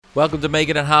Welcome to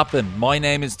Making It Happen. My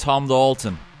name is Tom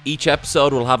Dalton. Each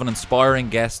episode will have an inspiring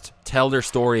guest tell their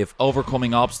story of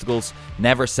overcoming obstacles,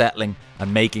 never settling,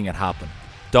 and making it happen.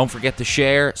 Don't forget to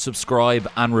share, subscribe,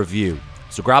 and review.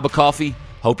 So grab a coffee.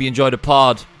 Hope you enjoy the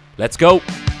pod. Let's go.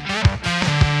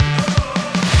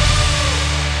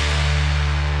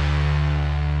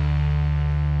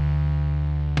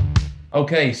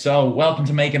 Okay, so welcome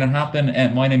to Making It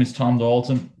Happen. My name is Tom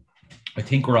Dalton. I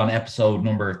think we're on episode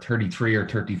number 33 or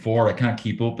 34. I can't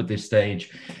keep up at this stage.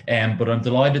 But I'm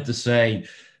delighted to say,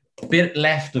 a bit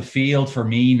left of field for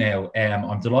me now.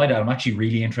 I'm delighted. I'm actually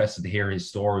really interested to hear his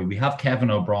story. We have Kevin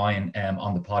O'Brien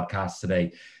on the podcast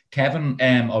today. Kevin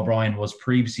O'Brien was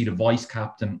previously the vice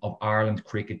captain of Ireland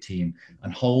cricket team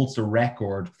and holds the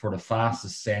record for the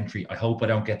fastest century. I hope I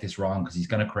don't get this wrong because he's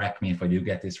going to correct me if I do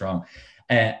get this wrong.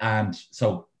 Cricket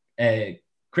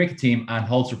team and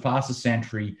holds the fastest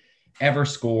century ever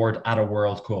scored at a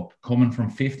World Cup, coming from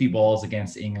 50 balls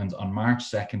against England on March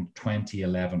 2nd,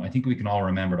 2011. I think we can all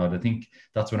remember that. I think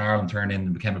that's when Ireland turned in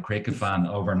and became a cricket fan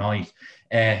overnight.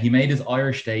 He made his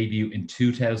Irish debut in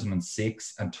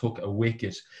 2006 and took a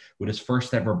wicket with his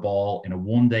first ever ball in a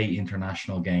one-day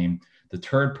international game, the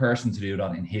third person to do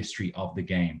that in history of the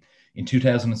game. In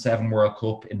 2007 World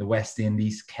Cup in the West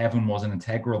Indies, Kevin was an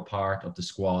integral part of the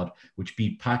squad, which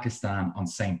beat Pakistan on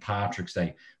St. Patrick's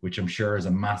Day, which I'm sure is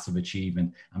a massive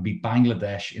achievement, and beat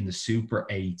Bangladesh in the Super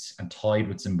 8s and tied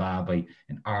with Zimbabwe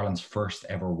in Ireland's first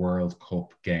ever World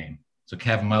Cup game. So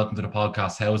Kevin, welcome to the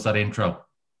podcast. How was that intro?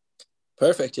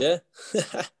 Perfect, yeah.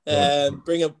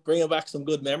 Bringing back some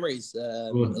good memories. A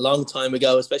long time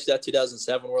ago, especially that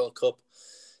 2007 World Cup,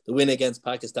 the win against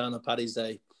Pakistan on Paddy's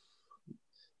Day.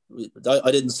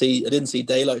 I didn't see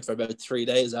daylight for about 3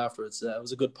 days afterwards. It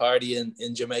was a good party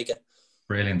in Jamaica.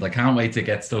 Brilliant. I can't wait to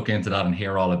get stuck into that and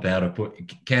hear all about it. But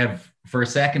Kev, for a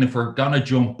second, if we're going to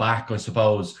jump back, I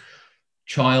suppose,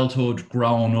 childhood,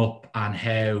 growing up, and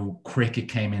how cricket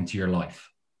came into your life.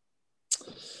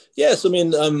 Yes, I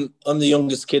mean, I'm the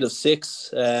youngest kid of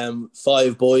six,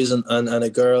 5 boys and a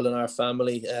girl in our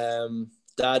family.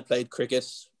 Dad played cricket.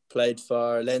 Played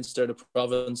for Leinster, the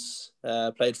province,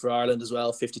 played for Ireland as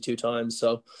well, 52 times.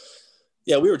 So,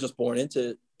 yeah, we were just born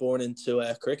into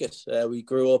cricket. We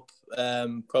grew up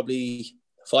probably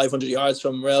 500 yards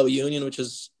from Railway Union, which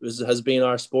has been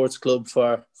our sports club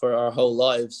for our whole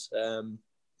lives.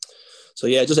 So,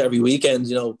 yeah, just every weekend,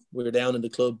 we were down in the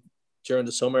club during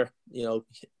the summer,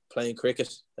 playing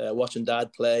cricket, watching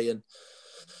Dad play and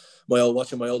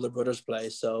watching my older brothers play.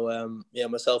 So,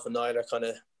 myself and Niall are kind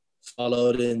of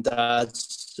followed in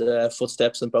Dad's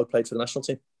footsteps and both played for the national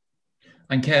team.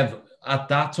 And Kev, at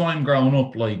that time growing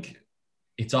up,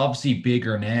 it's obviously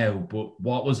bigger now, but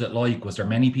what was it like? Was there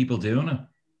many people doing it?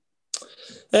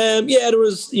 There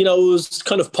was, it was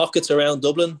kind of pockets around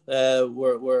Dublin.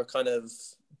 We're kind of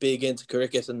big into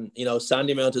cricket, and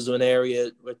Sandymount is an area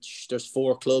which there's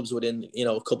 4 clubs within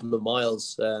a couple of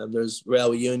miles. There's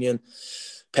Railway Union,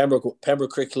 Pembroke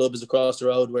Cricket Club is across the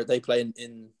road where they play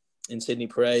in Sydney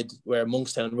Parade, where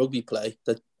Monkstown Rugby play.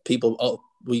 That people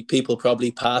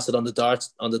probably pass it on the dart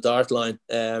line.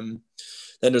 Then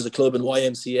there's a club in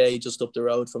YMCA just up the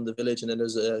road from the village, and then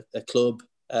there's a club,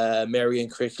 Marion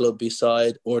Cricket Club,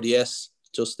 beside RDS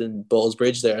just in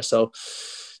Ballsbridge there. So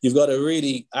you've got a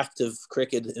really active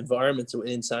cricket environment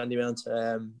in Sandymount.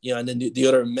 And then the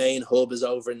other main hub is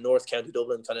over in North County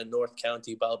Dublin, kind of North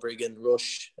County, Balbriggan,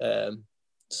 Rush,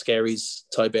 Skerries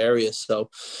type areas. So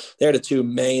they're the 2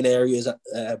 main areas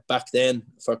back then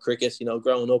for cricket.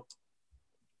 Growing up,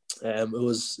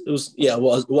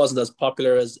 it wasn't as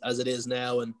popular as it is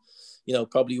now, and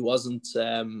probably wasn't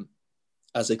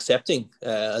as accepting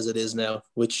as it is now,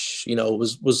 which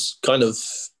was kind of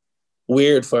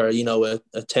weird for a 10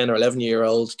 or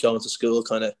 11-year-old going to school,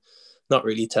 kind of not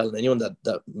really telling anyone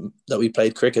that we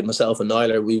played cricket. Myself and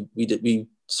Niall, we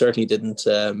certainly didn't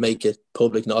make it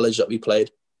public knowledge that we played.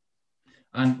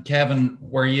 And Kevin,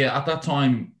 were you at that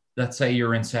time, let's say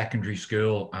you're in secondary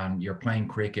school and you're playing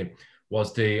cricket,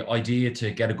 was the idea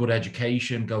to get a good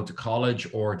education, go to college,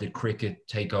 or did cricket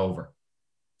take over?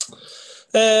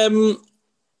 No,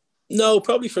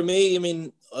 probably for me, I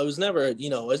mean, I was never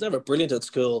brilliant at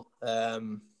school.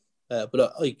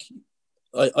 But I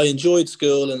enjoyed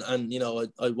school and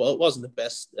I wasn't the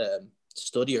best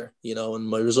studier, and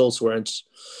my results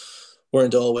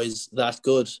weren't always that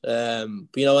good. And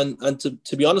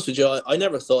to be honest with you, I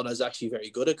never thought I was actually very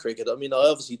good at cricket. I mean, I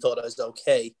obviously thought I was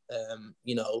okay,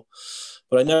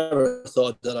 but I never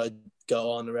thought that I'd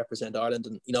go on and represent Ireland.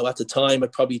 And, at the time I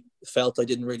probably felt I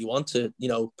didn't really want to,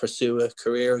 pursue a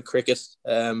career in cricket.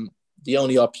 The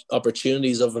only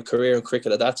opportunities of a career in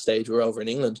cricket at that stage were over in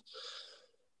England.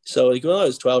 So like when I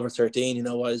was 12 or 13,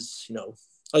 I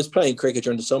was playing cricket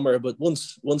during the summer, but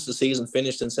once the season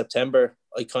finished in September,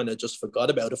 I kind of just forgot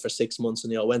about it for 6 months,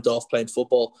 and went off playing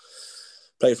football,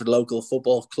 played for the local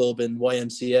football club in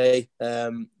YMCA,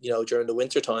 during the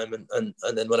winter time, and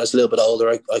then when I was a little bit older,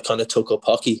 I kind of took up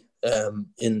hockey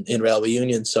in Railway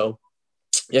Union. So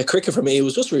yeah, cricket for me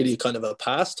was just really kind of a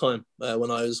pastime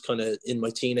when I was kind of in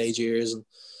my teenage years, and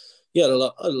yeah,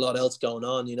 a lot else going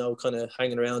on, kind of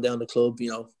hanging around down the club,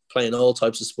 playing all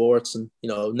types of sports, and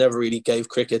never really gave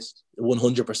cricket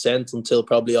 100% until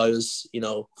probably I was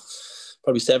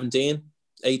probably 17,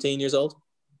 18 years old.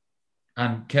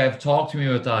 And Kev, talk to me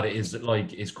about that.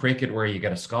 Is cricket where you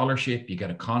get a scholarship, you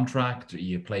get a contract,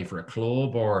 you play for a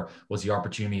club, or was the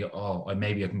opportunity,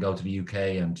 maybe I can go to the UK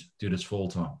and do this full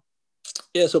time?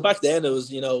 Yeah, so back then it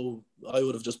was, I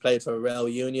would have just played for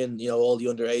Railway Union, all the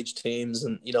underage teams.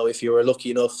 And, if you were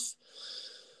lucky enough,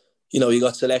 you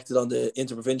got selected on the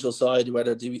interprovincial side,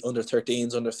 whether it be under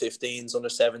 13s, under 15s, under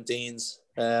 17s.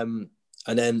 And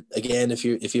then again, if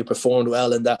you performed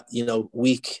well in that,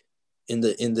 week in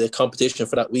the competition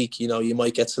for that week, you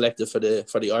might get selected for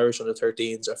the Irish under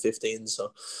 13s or 15s.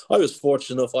 So I was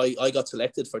fortunate enough, I got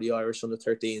selected for the Irish under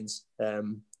 13s,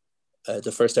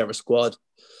 the first ever squad.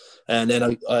 And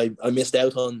then I missed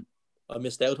out on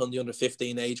the under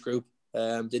 15 age group.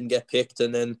 Didn't get picked,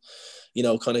 and then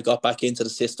kind of got back into the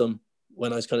system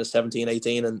when I was kind of 17,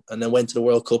 18, and then went to the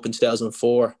World Cup in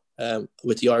 2004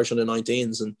 with the Irish under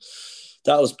 19s, and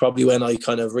that was probably when I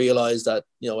kind of realized that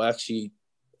I'm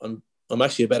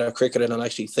actually a better cricketer than I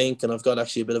actually think, and I've got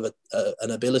actually a bit of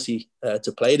an ability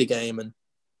to play the game, and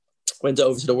went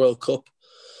over to the World Cup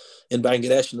in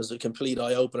Bangladesh, and it was a complete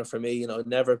eye-opener for me. I'd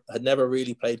never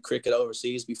really played cricket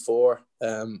overseas before,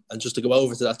 and just to go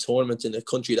over to that tournament in a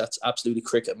country that's absolutely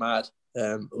cricket mad,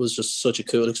 it was just such a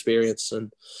cool experience.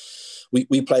 And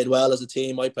we played well as a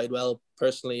team. I played well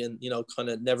personally, and kind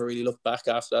of never really looked back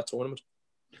after that tournament.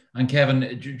 And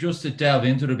Kevin, just to delve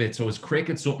into it a bit, so is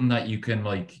cricket something that you can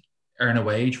earn a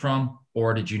wage from,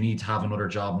 or did you need to have another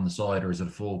job on the side, or is it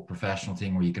a full professional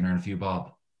thing where you can earn a few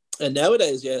bob? And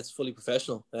nowadays, yeah, it's fully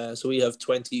professional. So we have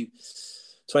 20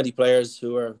 players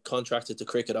who are contracted to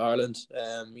Cricket Ireland,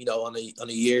 on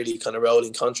a yearly kind of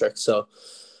rolling contract. So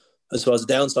I suppose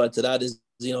the downside to that is,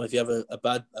 if you have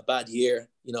a bad year,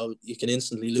 you can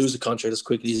instantly lose a contract as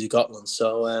quickly as you got one.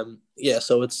 So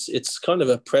so it's kind of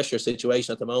a pressure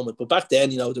situation at the moment. But back then,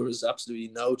 there was absolutely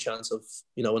no chance of,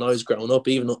 when I was growing up,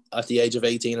 even at the age of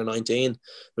 18 or 19, there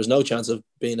was no chance of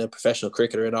being a professional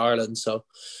cricketer in Ireland. So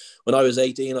when I was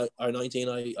 18 or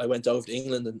 19, I went over to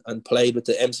England and played with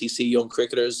the MCC young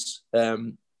cricketers,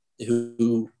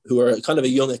 who are kind of a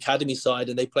young academy side,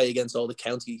 and they play against all the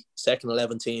county second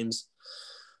 11 teams.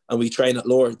 And we train at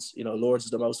Lords. Lords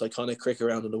is the most iconic cricket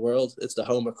ground in the world. It's the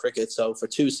home of cricket. So for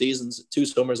 2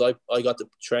 summers, I got to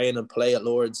train and play at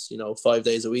Lords, 5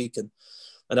 days a week. And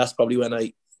that's probably when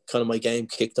my game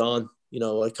kicked on.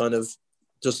 I kind of,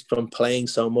 just from playing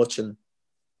so much and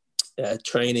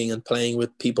training and playing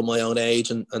with people my own age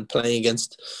and playing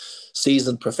against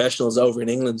seasoned professionals over in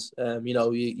England,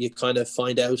 you kind of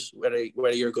find out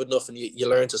whether you're good enough, and you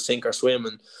learn to sink or swim.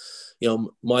 And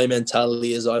my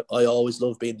mentality is I always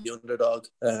love being the underdog,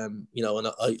 and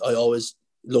I always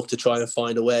look to try and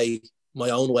find my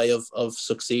own way of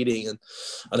succeeding. And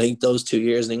I think those 2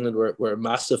 years in England were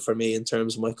massive for me in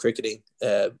terms of my cricketing,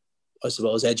 I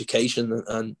suppose, education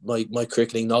and my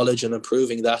cricketing knowledge, and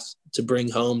improving that to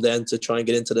bring home then to try and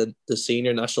get into the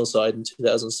senior national side in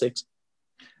 2006.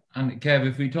 And Kev,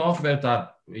 if we talk about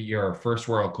that, your first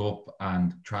World Cup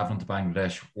and traveling to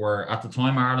Bangladesh, were at the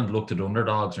time Ireland looked at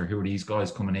underdogs, or who are these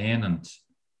guys coming in? And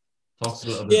talk to us a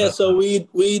little bit. Yeah, so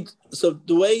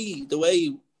the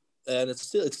way, and it's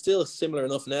still similar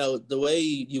enough now. The way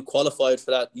you qualified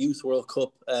for that Youth World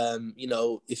Cup,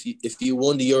 if you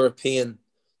won the European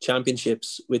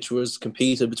Championships, which was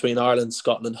competed between Ireland,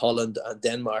 Scotland, Holland, and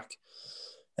Denmark.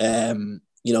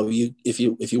 If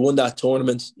you won that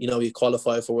tournament, you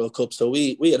qualify for World Cup. So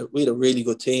we had a really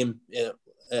good team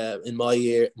in my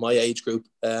age group.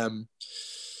 5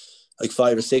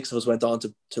 or 6 of us went on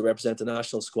to represent the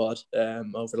national squad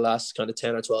over the last kind of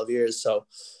 10 or 12 years. So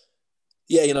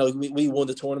yeah, we won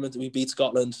the tournament. We beat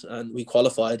Scotland and we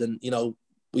qualified, and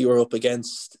we were up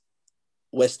against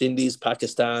West Indies,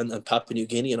 Pakistan, and Papua New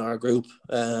Guinea in our group.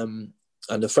 And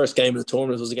the first game of the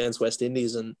tournament was against West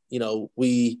Indies, and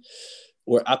we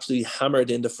were absolutely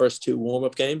hammered in the first 2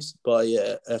 warm-up games by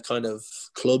a kind of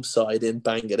club side in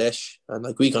Bangladesh. And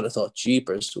we kind of thought,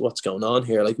 jeepers, what's going on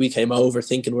here? We came over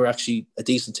thinking we're actually a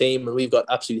decent team, and we've got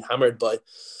absolutely hammered by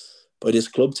this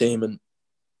club team. And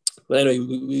But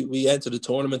anyway, we entered the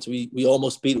tournament. We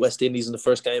almost beat West Indies in the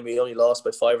first game. We only lost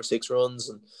by 5 or 6 runs,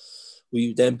 and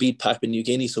we then beat Papua New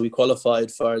Guinea. So we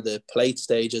qualified for the plate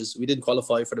stages. We didn't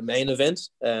qualify for the main event.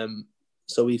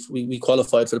 So we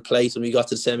qualified for the plate, and we got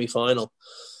to the semi-final.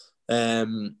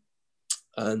 And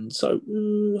so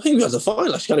I think we got to the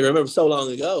final. I can't even remember, so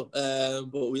long ago.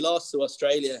 But we lost to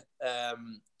Australia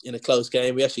in a close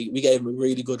game. We gave them a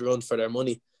really good run for their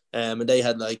money. And they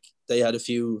had a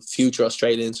few future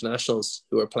Australian internationals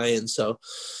who were playing. So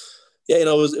yeah, it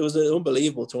was an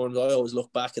unbelievable tournament. I always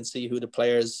look back and see who the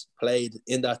players played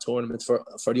in that tournament for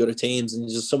the other teams, and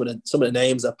just some of the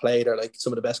names that played are like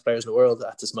some of the best players in the world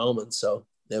at this moment. So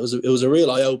it was a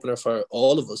real eye opener for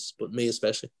all of us, but me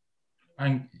especially.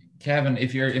 And Kevin,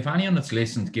 if anyone that's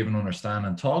listened, give an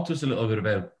understanding, talk to us a little bit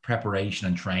about preparation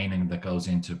and training that goes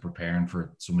into preparing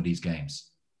for some of these games.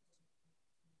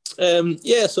 So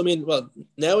I mean, well,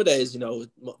 nowadays,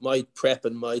 my prep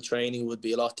and my training would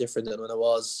be a lot different than when I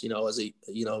was, as a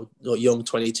young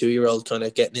 22-year-old kind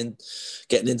of getting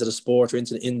into the sport or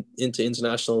into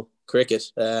international cricket.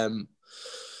 So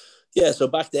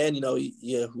back then,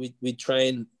 we'd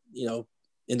train,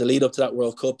 in the lead up to that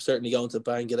World Cup, certainly going to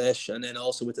Bangladesh, and then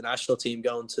also with the national team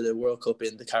going to the World Cup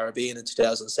in the Caribbean in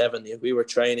 2007. We were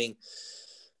training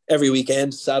every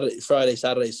weekend, Friday,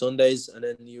 Saturday, Sundays, and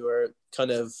then you were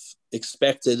kind of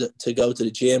expected to go to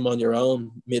the gym on your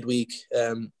own midweek,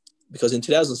 because in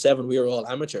 2007 we were all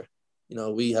amateur.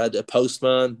 We had a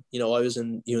postman. I was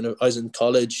in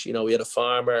college. We had a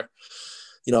farmer.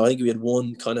 I think we had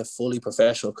one kind of fully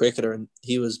professional cricketer, and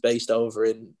he was based over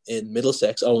in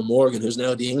Middlesex, Owen Morgan, who's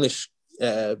now the English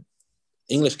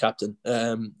captain.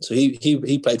 So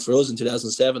he played for us in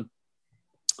 2007.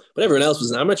 But everyone else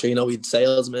was an amateur. We had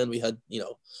salesmen, we had,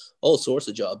 all sorts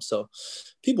of jobs. So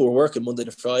people were working Monday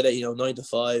to Friday, 9 to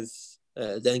 5,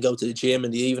 then go to the gym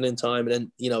in the evening time,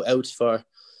 and then, out for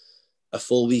a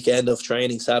full weekend of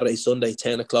training, Saturday, Sunday,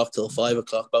 10 o'clock till 5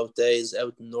 o'clock, both days,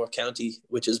 out in North County,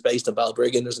 which is based in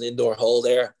Balbriggan. There's an indoor hall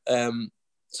there.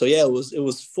 So yeah, it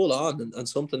was full on and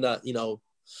something that,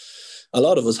 a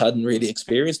lot of us hadn't really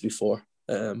experienced before.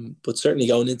 But certainly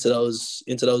going into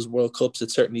those World Cups,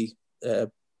 it certainly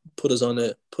put us on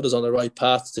the right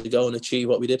path to go and achieve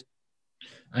what we did.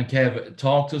 And Kev,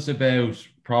 talk to us about,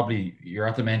 probably you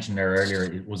had to mention there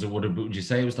earlier, would you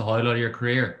say it was the highlight of your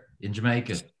career in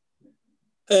Jamaica?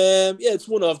 It's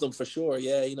one of them for sure.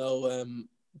 Yeah,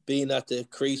 being at the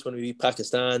crease when we beat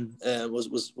Pakistan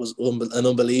was an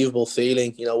unbelievable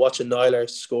feeling. Watching Naylor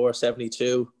score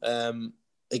 72 in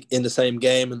the same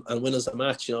game and win us the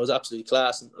match. It was absolutely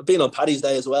class. And being on Paddy's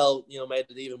Day as well, made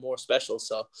it even more special.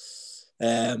 So,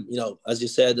 as you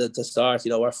said at the start,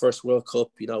 our first World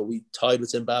Cup, we tied with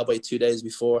Zimbabwe 2 days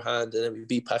beforehand, and then we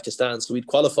beat Pakistan. So we'd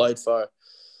qualified for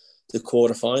the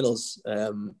quarterfinals,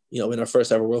 in our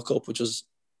first ever World Cup, which was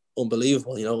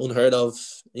unbelievable, unheard of.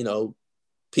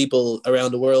 People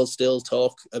around the world still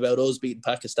talk about us beating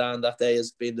Pakistan that day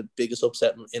as being the biggest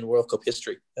upset in World Cup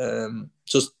history.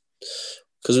 Just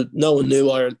because no one knew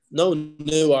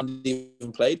Ireland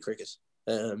even played cricket.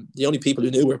 The only people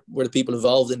who knew were the people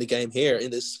involved in the game here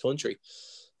in this country.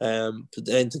 But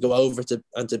then to go over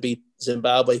to beat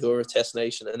Zimbabwe, who are a test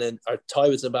nation, and then or tie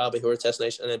with Zimbabwe, who are a test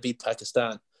nation, and then beat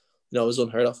Pakistan, it was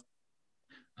unheard of.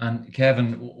 And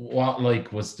Kevin, what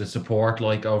was the support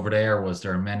like over there? Was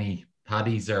there many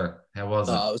paddies, or how was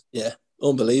it? Yeah,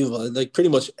 unbelievable. Pretty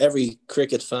much every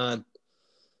cricket fan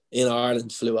in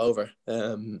Ireland flew over.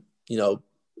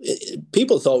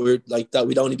 People thought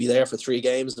we'd only be there for 3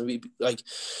 games, and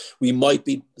we might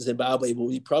beat Zimbabwe, but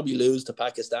we'd probably lose to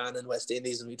Pakistan and West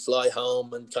Indies, and we'd fly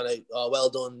home and kind of, well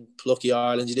done, plucky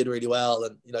Ireland, you did really well.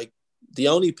 And the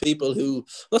only people who,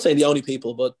 I'm not saying the only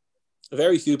people, but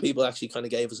very few people actually kind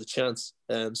of gave us a chance.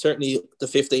 Certainly the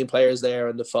 15 players there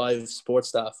and the 5 sports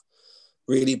staff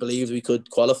really believed we could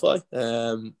qualify.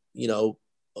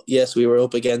 Yes, we were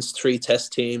up against 3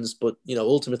 test teams, but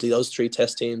ultimately those 3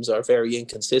 test teams are very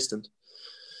inconsistent.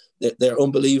 They're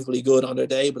unbelievably good on their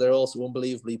day, but they're also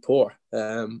unbelievably poor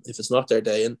if it's not their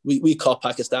day. And we caught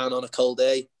Pakistan on a cold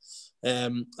day,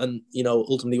 and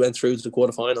ultimately went through to the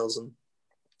quarterfinals, and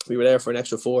we were there for an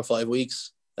extra 4 or 5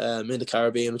 weeks in the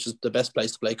Caribbean, which is the best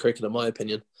place to play cricket in my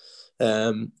opinion.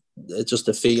 Just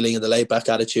the feeling and the laid back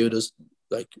attitude was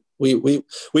we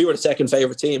were the second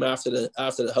favorite team after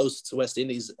the hosts West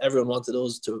Indies. Everyone wanted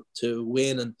us to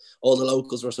win, and all the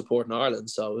locals were supporting Ireland.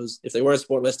 So if they weren't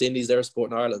supporting West Indies, they were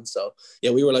supporting Ireland. So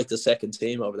yeah, we were like the second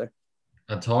team over there.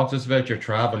 And talk to us about your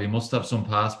travel. You must have some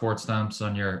passport stamps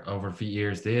on your over few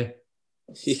years, do you?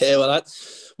 Yeah,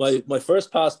 well, my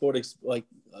first passport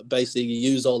basically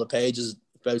used all the pages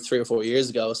about 3 or 4 years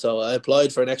ago. So I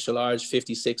applied for an extra large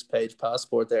 56-page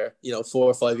passport there, 4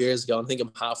 or 5 years ago. I think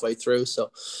I'm halfway through.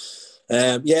 So,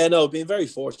 being very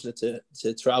fortunate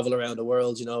to travel around the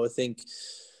world. I think,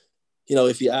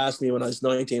 if you asked me when I was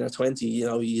 19 or 20,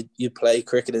 you'd play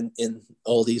cricket in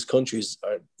all these countries,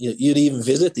 or you'd even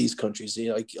visit these countries.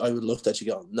 I would look at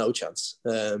you going, no chance.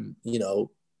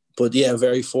 But yeah,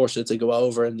 very fortunate to go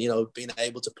over and, being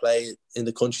able to play in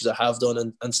the countries I have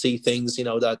done and see things,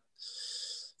 that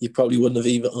you probably wouldn't have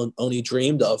even only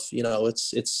dreamed of.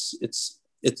 It's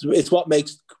what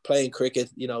makes playing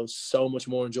cricket, so much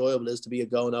more enjoyable, is to be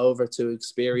going over to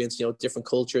experience, different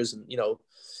cultures and,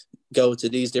 go to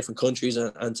these different countries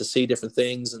and to see different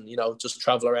things and, just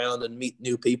travel around and meet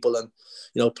new people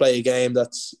and, play a game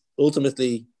that's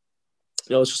ultimately,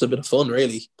 it's just a bit of fun,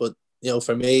 really. But,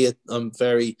 for me, I'm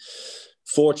very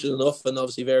fortunate enough and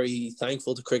obviously very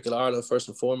thankful to Cricket Ireland, first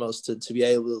and foremost, to be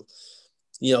able,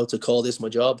 to call this my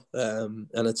job. And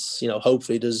it's,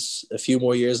 hopefully there's a few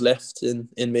more years left in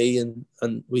me and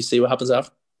we see what happens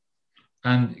after.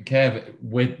 And Kev,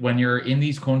 when you're in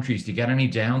these countries, do you get any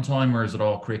downtime, or is it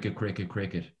all cricket?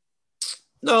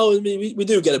 No, I mean, we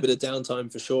do get a bit of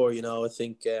downtime for sure. I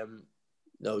think,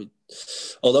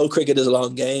 although cricket is a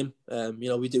long game,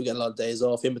 we do get a lot of days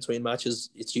off in between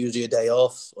matches. It's usually a day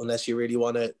off unless you really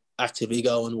want to actively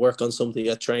go and work on something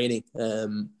at training.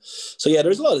 So yeah,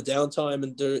 there's a lot of downtime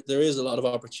and there is a lot of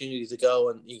opportunity to go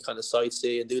and you kind of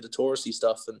sightsee and do the touristy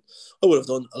stuff. And I would have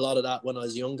done a lot of that when I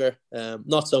was younger.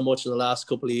 Not so much in the last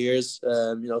couple of years.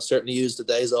 Certainly use the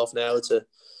days off now to,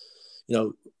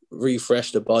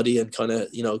 refresh the body and kind of,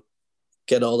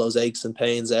 get all those aches and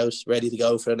pains out, ready to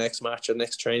go for the next match or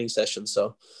next training session.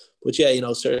 So, but yeah,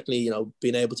 certainly,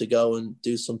 being able to go and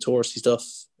do some touristy stuff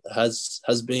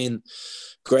has been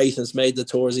great, and it's made the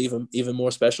tours even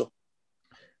more special.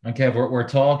 Okay, we're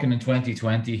talking in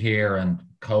 2020 here and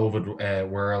COVID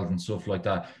world and stuff like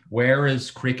that. Where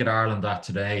is Cricket Ireland at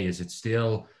today? Is it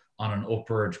still on an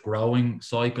upward growing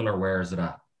cycle, or where is it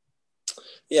at?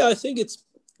 Yeah, I think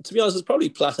to be honest, it's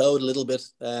probably plateaued a little bit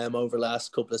over the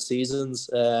last couple of seasons.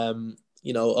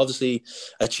 Obviously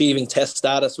achieving test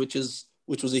status, which was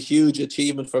a huge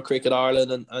achievement for Cricket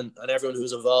Ireland and everyone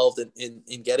who's involved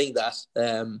in getting that.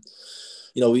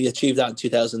 We achieved that in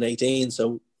 2018.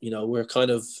 So, we're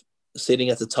kind of sitting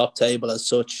at the top table as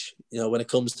such, when it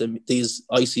comes to these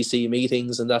ICC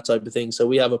meetings and that type of thing. So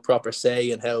we have a proper say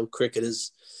in how cricket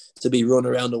is to be run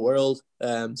around the world.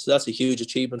 So that's a huge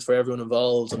achievement for everyone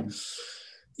involved. And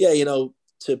yeah, to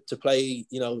play,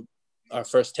 our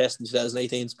first test in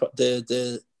 2018,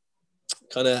 the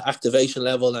kind of activation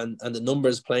level and the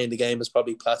numbers playing the game has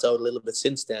probably plateaued a little bit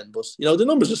since then. But, the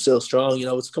numbers are still strong.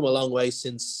 It's come a long way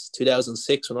since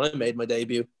 2006 when I made my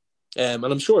debut. And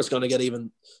I'm sure it's going to get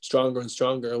even stronger and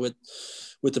stronger with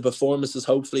the performances,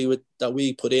 hopefully, that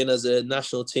we put in as a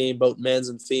national team, both men's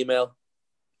and female.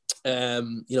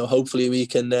 Hopefully we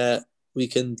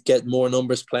can get more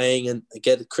numbers playing and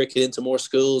get cricket into more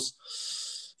schools.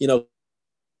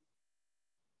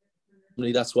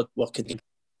 That's what can.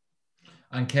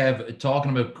 And Kev,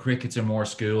 talking about crickets in more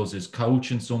schools, is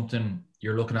coaching something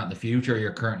you're looking at in the future,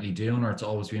 you're currently doing, or it's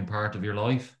always been part of your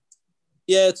life?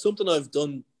 Yeah, it's something I've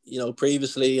done,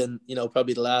 previously, and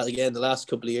probably the last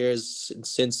couple of years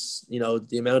since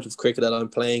the amount of cricket that I'm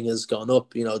playing has gone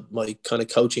up. My kind of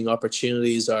coaching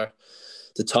opportunities are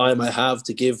the time I have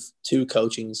to give to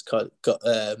coaching's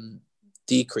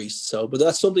decreased. So, but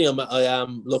that's something I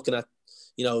am looking at,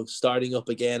 starting up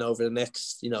again over the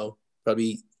next,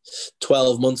 probably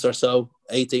 12 months or so,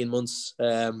 18 months.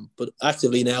 But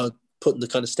actively now putting the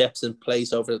kind of steps in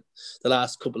place over the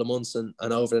last couple of months and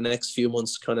over the next few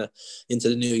months, kind of into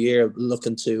the new year,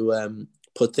 looking to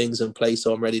put things in place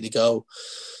so I'm ready to go.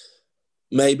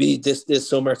 Maybe this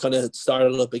summer kind of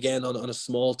started up again on a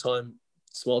small time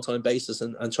basis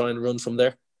and try and run from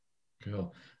there.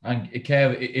 Cool. And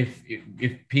Kev,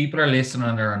 if people are listening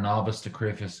and they're a novice to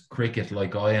cricket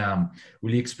like I am,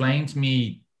 will you explain to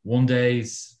me one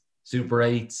days, Super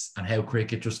 8s, and how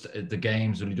cricket, just the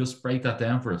games, will you just break that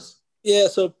down for us? Yeah,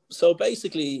 so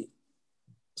basically,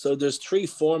 there's 3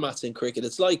 formats in cricket.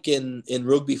 It's like in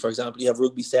rugby, for example, you have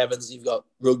rugby 7s, you've got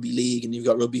rugby league, and you've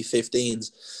got rugby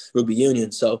 15s, rugby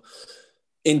union. So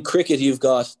in cricket, you've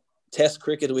got Test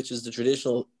cricket, which is the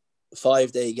traditional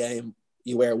 5-day game.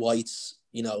 You wear whites.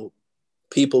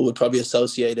 People would probably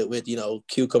associate it with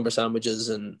cucumber sandwiches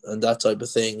and that type of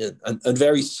thing, and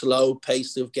very slow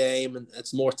pace of game, and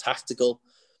it's more tactical.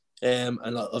 And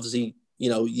obviously,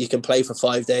 you can play for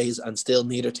 5 days and still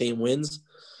neither team wins,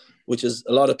 which is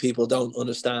a lot of people don't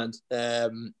understand.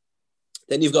 Then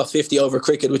you've got 50 over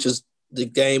cricket, which is the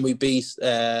game we beat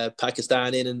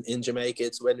Pakistan in Jamaica.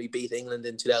 It's when we beat England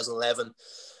in 2011.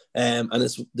 And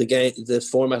it's the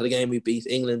format of the game we beat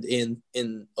England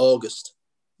in August,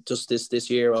 just this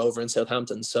year over in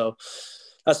Southampton. So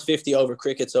that's 50 over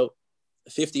cricket. So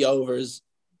 50 overs,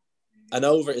 an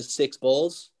over is 6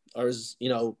 balls, or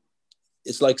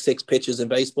it's like 6 pitches in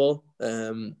baseball.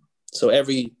 So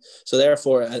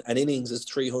therefore an innings is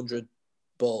 300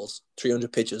 balls,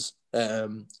 300 pitches,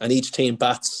 and each team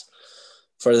bats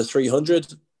for the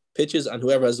 300 pitches, and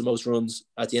whoever has the most runs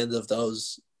at the end of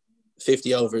those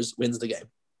 50 overs wins the game.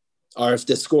 Or if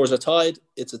the scores are tied,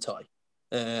 it's a tie.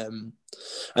 And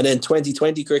then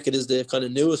 2020 cricket is the kind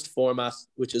of newest format,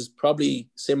 which is probably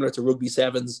similar to rugby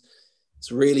sevens.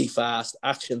 It's really fast,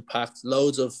 action-packed,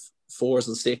 loads of 4s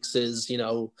and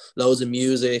 6s, loads of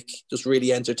music, just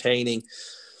really entertaining.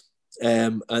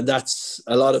 And that's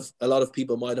a lot of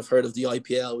people might have heard of the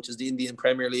IPL, which is the Indian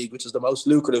Premier League, which is the most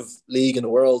lucrative league in the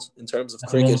world in terms of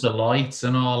cricket. The lights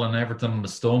and all and everything on the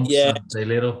stumps, yeah, and they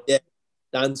lit up. Yeah,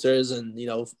 dancers and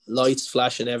lights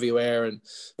flashing everywhere, and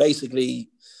basically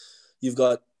you've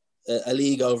got a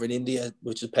league over in India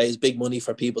which pays big money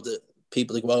for people to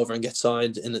go over and get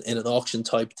signed in an auction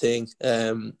type thing.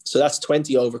 So that's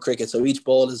 20 over cricket. So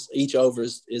each over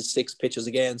is 6 pitches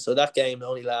again. So that game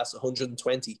only lasts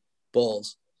 120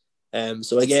 balls.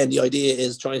 So again, the idea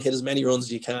is try and hit as many runs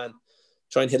as you can,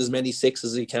 try and hit as many 6s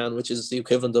as you can, which is the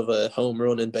equivalent of a home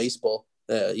run in baseball.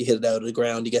 You hit it out of the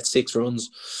ground, you get 6 runs.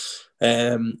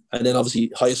 And then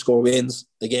obviously highest score wins.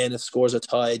 Again, if scores are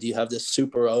tied, you have this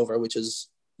super over, which is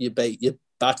you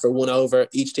bat for 1 over.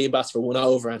 Each team bats for 1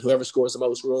 over, and whoever scores the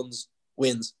most runs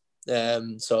wins.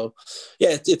 So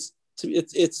yeah, it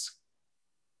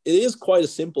is quite a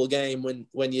simple game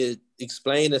when you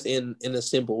explain it in a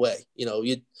simple way.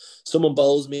 Someone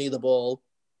bowls me the ball,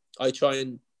 I try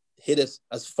and hit it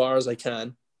as far as I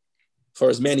can for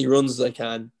as many runs as I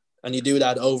can. And you do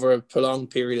that over a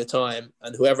prolonged period of time,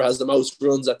 and whoever has the most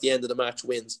runs at the end of the match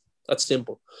wins. That's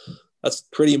simple. That's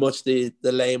pretty much the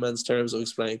layman's terms of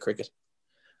explaining cricket.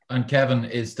 And Kevin,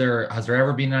 has there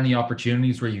ever been any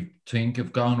opportunities where you think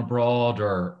of going abroad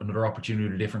or another opportunity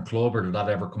at a different club, or did that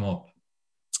ever come up?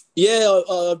 Yeah,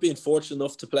 I've been fortunate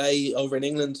enough to play over in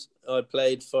England. I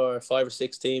played for 5 or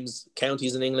 6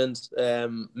 counties in England,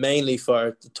 mainly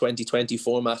for the 2020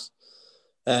 format.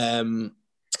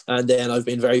 And then I've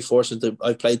been very fortunate that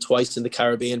I've played twice in the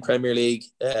Caribbean Premier League,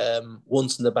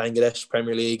 once in the Bangladesh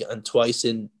Premier League, and twice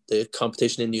in the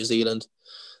competition in New Zealand.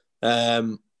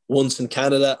 Once in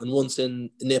Canada and once in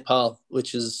Nepal,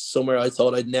 which is somewhere I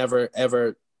thought I'd never,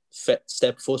 ever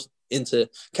step foot into,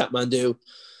 Kathmandu.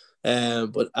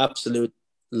 But absolute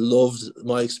loved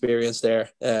my experience there.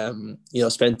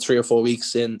 Spent 3 or 4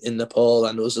 weeks in Nepal,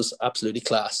 and it was just absolutely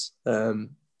class.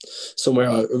 Somewhere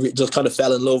I just kind of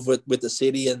fell in love with the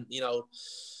city, and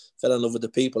fell in love with the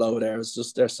people over there. It's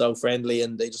just they're so friendly,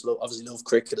 and they just obviously love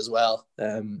cricket as well,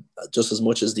 just as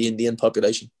much as the Indian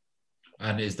population.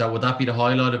 And would that be the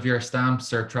highlight of your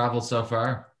stamps or travel so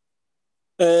far?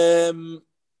 Yeah,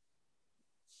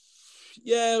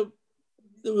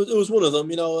 it was one of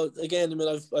them. Again,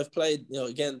 I've played.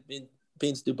 Again,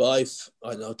 been to Dubai,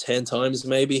 I don't know, 10 times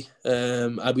maybe.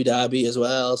 Abu Dhabi as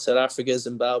well, South Africa,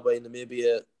 Zimbabwe,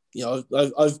 Namibia.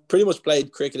 I've pretty much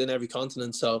played cricket in every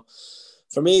continent. So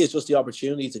for me, it's just the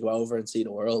opportunity to go over and see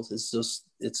the world.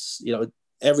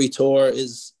 Every tour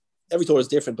is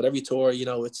different, but every tour,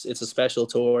 it's a special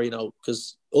tour,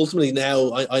 because ultimately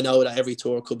now I know that every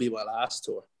tour could be my last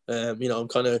tour.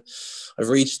 I've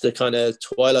reached the kind of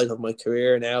twilight of my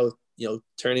career now,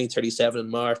 turning 37 in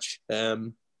March.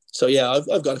 So yeah,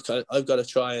 I've got to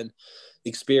try and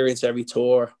experience every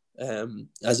tour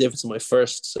as if it's my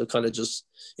first. So kind of just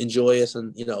enjoy it,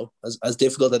 and as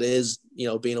difficult it is,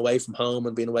 being away from home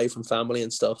and being away from family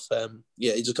and stuff.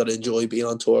 You just got to enjoy being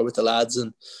on tour with the lads,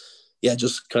 and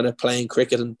just kind of playing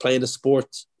cricket and playing a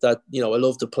sport that I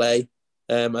love to play,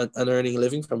 and earning a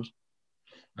living from it.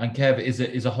 And Kev, is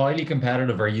it highly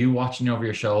competitive? Are you watching over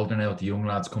your shoulder now with the young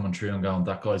lads coming through and going,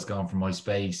 that guy's gone for my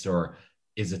space, or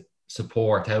is it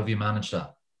support? How have you managed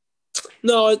that?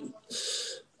 No,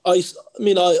 I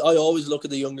always look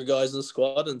at the younger guys in the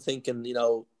squad and thinking,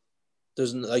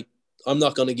 I'm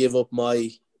not going to give up my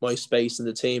space in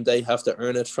the team. They have to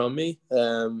earn it from me.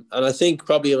 And I think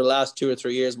probably over the last 2 or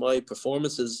 3 years, my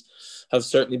performances have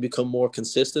certainly become more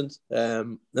consistent. Now,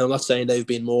 I'm not saying they've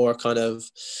been more kind of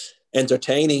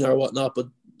entertaining or whatnot, but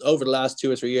over the last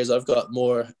 2 or 3 years, I've got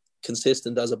more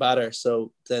consistent as a batter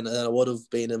than I would have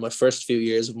been in my first few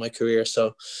years of my career.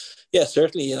 So yeah,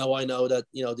 certainly, I know that,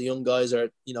 the young guys are,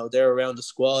 they're around the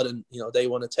squad, and, they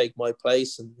want to take my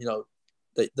place, and,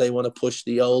 they want to push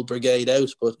the old brigade out,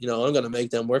 but I'm going to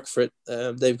make them work for it.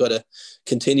 They've got to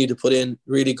continue to put in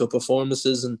really good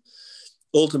performances, and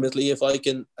ultimately, if I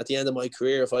can, at the end of my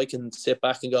career, if I can sit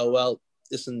back and go, well,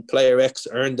 listen, player X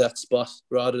earned that spot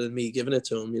rather than me giving it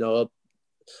to him,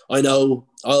 I know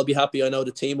I'll be happy. I know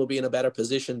the team will be in a better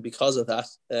position because of that.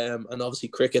 And obviously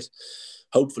cricket,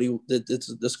 hopefully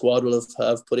the squad will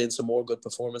have put in some more good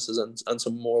performances and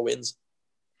some more wins.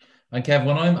 And Kev,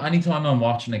 anytime I'm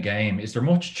watching a game, is there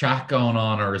much chat going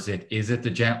on, or is it the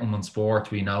gentleman's sport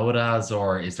we know it as,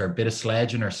 or is there a bit of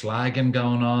sledging or slagging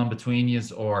going on between you,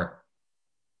 or?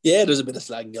 Yeah, there's a bit of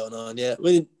slagging going on. Yeah, I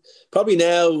mean, probably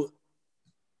now,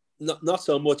 not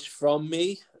so much from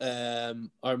me,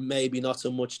 or maybe not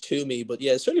so much to me, but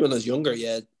yeah, certainly when I was younger,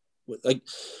 yeah, like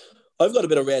I've got a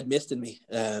bit of red mist in me.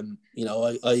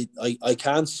 I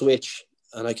can switch,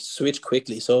 and I can switch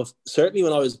quickly. So certainly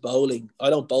when I was bowling, I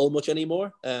don't bowl much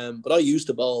anymore. But I used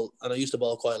to bowl, and I used to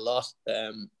bowl quite a lot.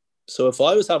 So if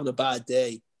I was having a bad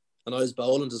day and I was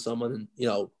bowling to someone,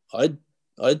 and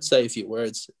I'd say a few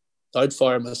words, I'd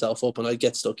fire myself up, and I'd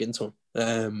get stuck into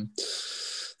them.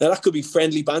 Now that could be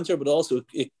friendly banter, but also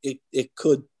it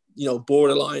could,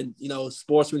 borderline,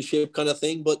 sportsmanship kind of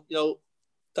thing. But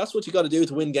that's what you got to do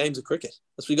to win games of cricket.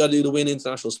 That's what you got to do to win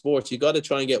international sports. You got to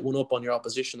try and get one up on your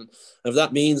opposition. And if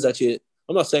that means that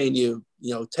I'm not saying you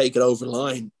take it over the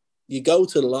line. You go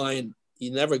to the line.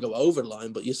 You never go over the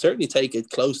line, but you certainly take it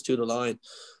close to the line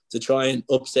to try and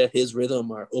upset his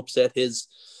rhythm or upset his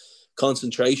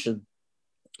concentration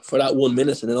for that 1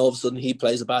 minute. And then all of a sudden he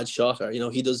plays a bad shot, or,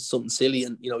 he does something silly,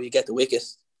 and, you get the wicket,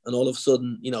 and all of a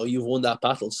sudden, you've won that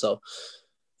battle. So,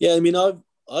 yeah, I mean,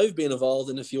 I've been involved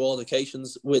in a few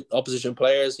altercations with opposition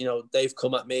players. They've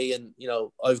come at me, and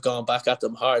I've gone back at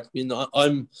them hard.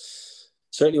 I'm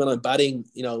certainly, when I'm batting,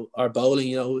 or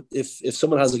bowling, if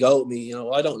someone has a go at me,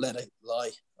 I don't let it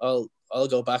lie. I'll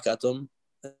go back at them,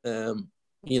 and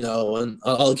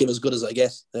I'll give as good as I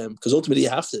get, because ultimately you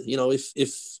have to.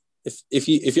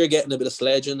 If you're getting a bit of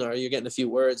sledging, or you're getting a few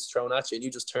words thrown at you, and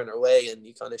you just turn away and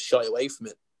you kind of shy away from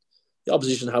it, the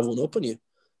opposition have one up on you.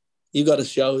 You got to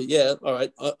show, yeah, all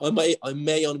right, I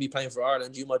may only be playing for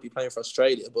Ireland, you might be playing for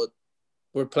Australia, but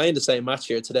we're playing the same match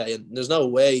here today, and there's no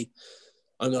way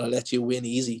I'm going to let you win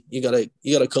easy. You got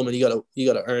to come, and you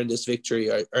got to earn this victory,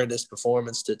 or earn this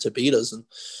performance to beat us. And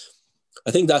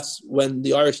I think that's when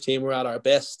the Irish team were at our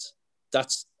best.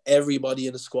 That's everybody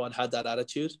in the squad had that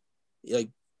attitude. Like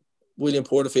William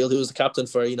Porterfield, who was the captain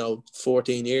for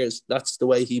 14 years, that's the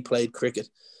way he played cricket.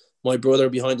 My brother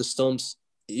behind the stumps,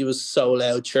 he was so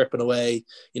loud, chirping away,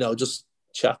 just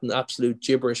chatting absolute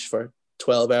gibberish for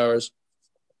 12 hours.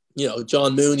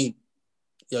 John Mooney,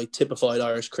 typified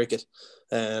Irish cricket.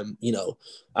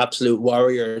 Absolute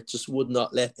warrior, just would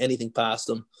not let anything past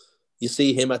him. You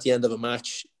see him at the end of a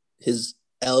match, his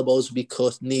elbows would be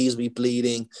cut, knees would be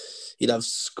bleeding. He'd have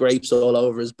scrapes all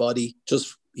over his body.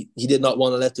 Just, he did not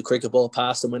want to let the cricket ball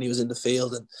pass him when he was in the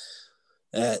field.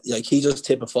 And he just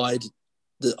typified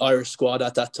the Irish squad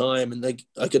at that time. And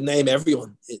I could name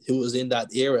everyone who was in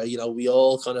that era. We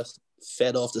all kind of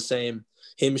fed off the same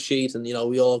hymn sheet, and,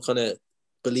 we all kind of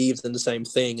believed in the same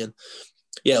thing. And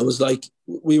yeah, it was like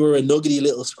we were a nuggety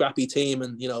little scrappy team,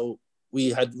 and, we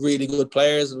had really good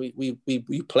players, and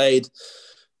we played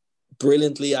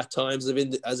brilliantly at times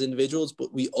as individuals,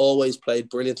 but we always played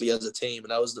brilliantly as a team.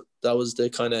 And that was the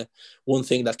kind of one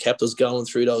thing that kept us going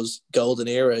through those golden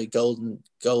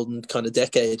kind of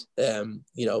decade. And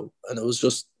it was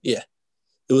just, yeah,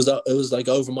 it was like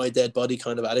over my dead body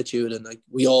kind of attitude. And like,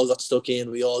 we all got stuck in,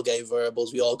 we all gave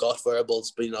verbals, we all got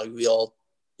verbals, but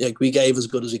we gave as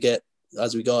good as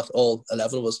we got, all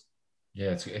 11 of us.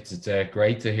 Yeah, it's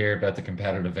great to hear about the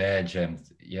competitive edge, and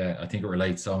yeah, I think it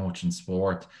relates so much in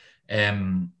sport.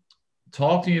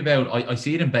 Talk to me about, I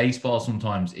see it in baseball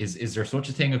sometimes. Is there such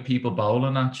a thing of people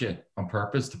bowling at you on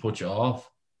purpose to put you off,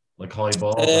 like high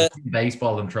balls? I see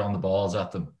baseball, them throwing the balls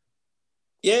at them.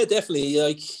 Yeah, definitely.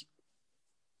 Like,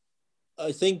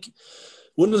 I think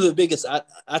one of the biggest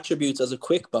attributes as a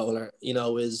quick bowler,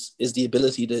 is the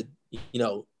ability to,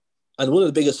 and one of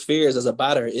the biggest fears as a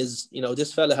batter is,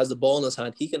 this fella has the ball in his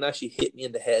hand. He can actually hit me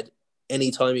in the head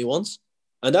anytime he wants.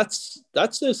 And that's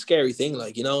a scary thing,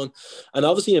 like, and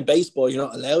obviously in baseball,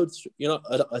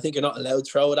 I think you're not allowed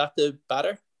to throw it at the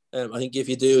batter. I think if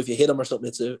you hit him or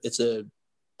something, it's a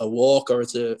walk, or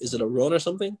is it a run or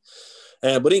something.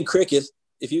 But in cricket,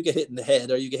 if you get hit in the head,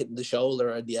 or you get hit in the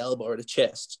shoulder or the elbow or the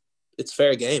chest, it's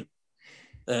fair game.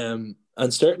 And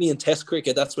certainly in Test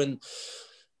cricket, that's when,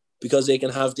 because they can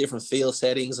have different field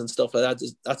settings and stuff like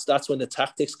that, that's when the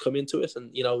tactics come into it. And,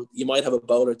 you might have a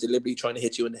bowler deliberately trying to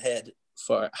hit you in the head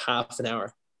for half an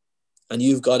hour, and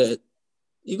you've got to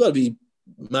you got to be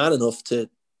man enough to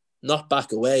not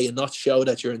back away and not show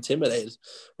that you're intimidated.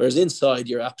 Whereas inside,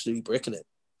 you're absolutely bricking it.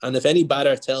 And if any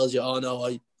batter tells you, oh no,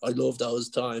 I love those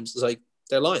times, it's like,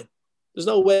 they're lying. There's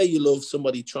no way you love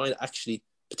somebody trying to actually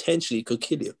potentially could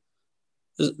kill you.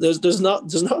 There's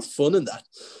not fun in that.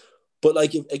 But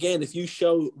like, if you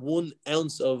show 1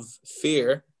 ounce of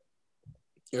fear,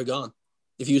 you're gone.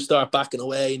 If you start backing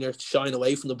away and you're shying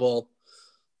away from the ball,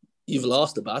 you've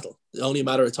lost the battle. It's only a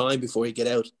matter of time before you get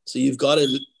out. So you've got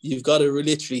to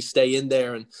literally stay in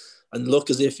there and look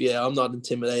as if, yeah, I'm not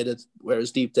intimidated.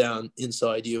 Whereas deep down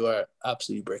inside, you are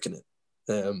absolutely bricking it.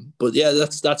 But yeah,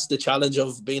 that's the challenge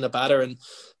of being a batter, and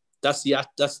that's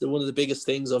one of the biggest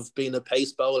things of being a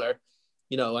pace bowler.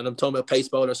 You know, and I'm talking about pace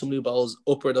bowler, somebody who bowls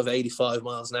upward of 85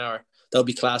 miles an hour. That'll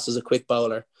be classed as a quick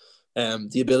bowler.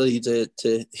 The ability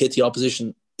to hit the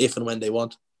opposition if and when they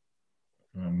want.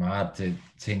 I'm mad to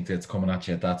think that it's coming at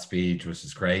you at that speed, which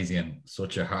is crazy, and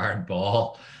such a hard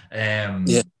ball.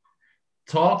 Yeah.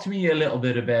 Talk to me a little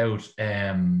bit about,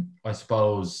 I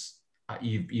suppose,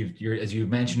 you're, as you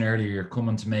mentioned earlier, you're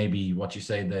coming to maybe what you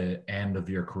say the end of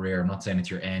your career. I'm not saying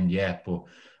it's your end yet, but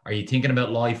are you thinking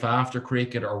about life after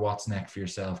cricket, or what's next for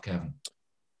yourself, Kevin?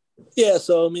 Yeah,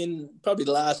 so I mean, probably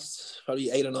the last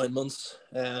 8 or 9 months,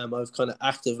 I've kind of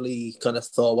actively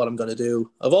thought what I'm going to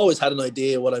do. I've always had an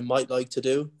idea what I might like to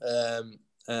do,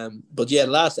 but yeah,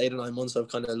 the last 8 or 9 months, I've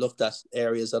kind of looked at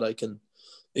areas that I can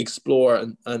explore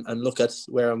and look at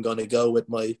where I'm going to go with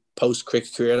my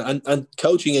post-cricket career. And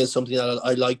coaching is something that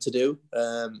I like to do.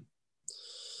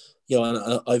 You know,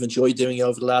 and I've enjoyed doing it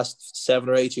over the last 7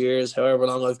 or 8 years, however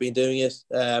long I've been doing it.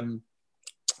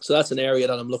 So that's an area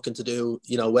that I'm looking to do,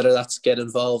 you know, whether that's get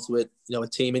involved with, you know, a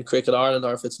team in Cricket Ireland,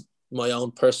 or if it's my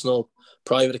own personal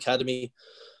private academy,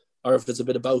 or if it's a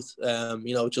bit of both.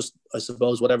 You know, just, I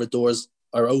suppose, whatever doors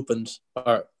are opened,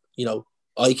 or, you know,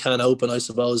 I can open, I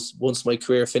suppose, once my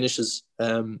career finishes.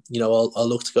 You know, I'll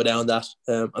look to go down that.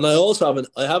 And I also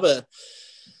have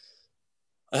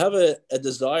a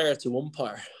desire to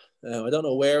umpire. I don't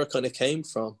know where it kind of came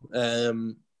from,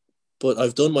 but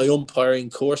I've done my umpiring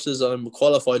courses. I'm a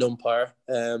qualified umpire.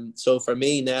 So for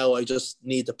me now, I just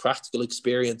need the practical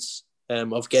experience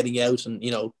of getting out and,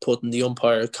 you know, putting the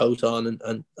umpire coat on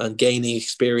and gaining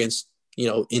experience, you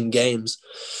know, in games.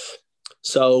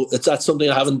 So that's something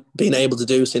I haven't been able to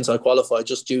do since I qualified,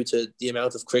 just due to the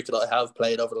amount of cricket I have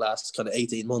played over the last kind of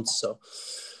 18 months. So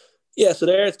yeah, so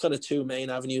there's kind of 2 main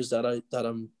avenues that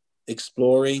I'm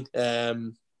exploring.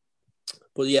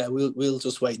 But yeah, we'll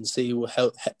just wait and see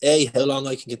how long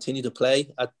I can continue to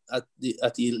play at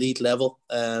the elite level.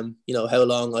 You know, how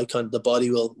long the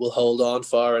body will hold on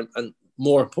for, and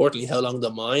more importantly, how long the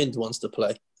mind wants to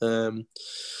play.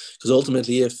 Because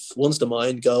ultimately, once the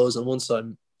mind goes, and once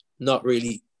I'm not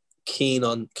really keen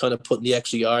on kind of putting the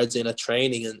extra yards in at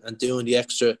training and doing the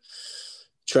extra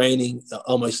training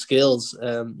on my skills,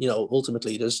 you know,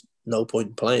 ultimately there's no point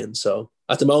in playing. So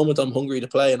at the moment, I'm hungry to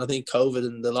play, and I think COVID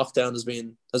and the lockdown has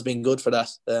been good for that.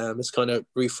 It's kind of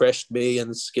refreshed me,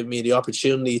 and it's given me the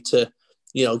opportunity to,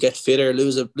 you know, get fitter,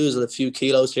 lose a few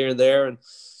kilos here and there, and,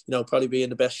 you know, probably be in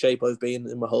the best shape I've been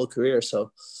in my whole career.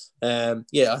 So,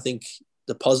 yeah, I think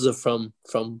the positive from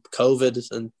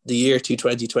COVID and the year to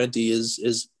 2020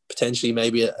 is potentially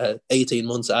maybe a 18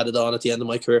 months added on at the end of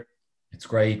my career. It's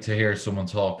great to hear someone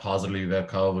talk positively about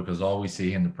COVID, because all we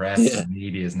see in the press and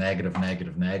media is negative. And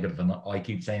I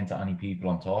keep saying to any people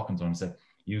I'm talking to, I say,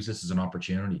 use this as an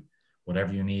opportunity.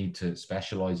 Whatever you need to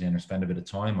specialize in or spend a bit of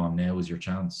time on, now is your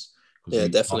chance. Yeah,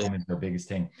 definitely. Time is their biggest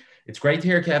thing. It's great to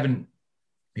hear, Kevin,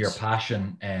 your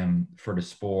passion for the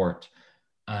sport.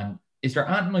 And is there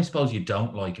anything, I suppose, you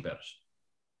don't like about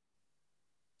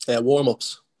it?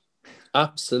 Warm-ups.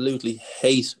 Absolutely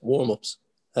hate warm-ups.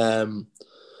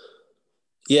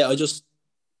 Yeah, I just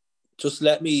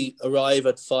let me arrive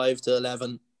at 5 to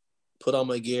 11, put on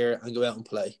my gear and go out and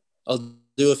play. I'll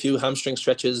do a few hamstring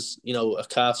stretches, you know, a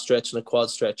calf stretch and a quad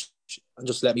stretch, and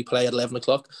just let me play at 11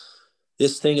 o'clock.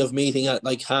 This thing of meeting at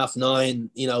like 9:30,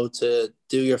 you know, to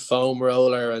do your foam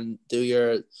roller and do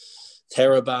your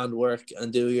TheraBand work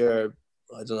and do your,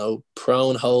 I don't know,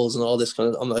 prone holds and all this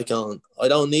kind of, I'm like, I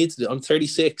don't need to do, I'm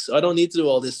 36. I don't need to do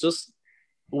all this. Just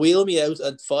wheel me out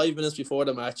at 5 minutes before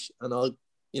the match, and I'll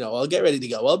get ready to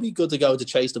go. I'll be good to go to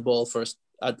chase the ball first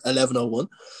at 11:01.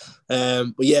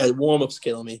 But yeah, warm-ups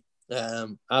kill me.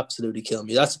 Absolutely kill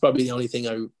me. That's probably the only thing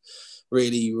I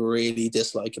really, really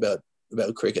dislike about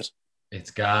cricket.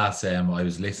 It's gas. I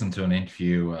was listening to an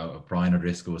interview. Brian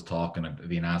O'Driscoll was talking and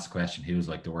being asked a question. He was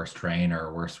like the worst trainer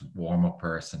or worst warm-up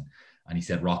person. And he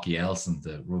said Rocky Elson,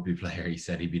 the rugby player, he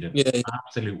said he'd be the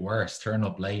absolute worst. Turn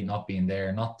up late, not being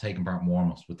there, not taking part in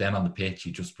warm-ups. But then on the pitch,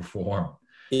 he just perform.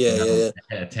 Yeah, yeah,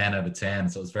 yeah. A 10 out of 10.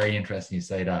 So it's very interesting you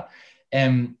say that.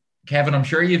 Kevin, I'm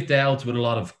sure you've dealt with a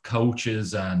lot of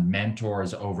coaches and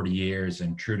mentors over the years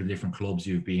and through the different clubs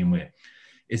you've been with.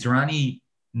 Is there any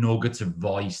nuggets of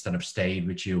advice that have stayed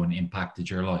with you and impacted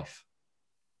your life?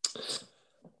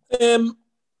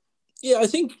 Yeah, I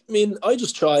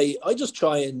just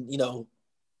try and,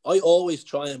 I always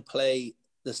try and play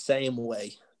the same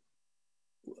way,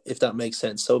 if that makes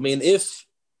sense. So,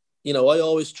 I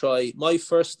always try, my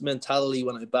first mentality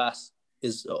when I bat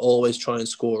is always try and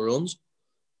score runs.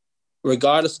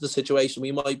 Regardless of the situation,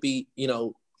 we might be,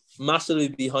 massively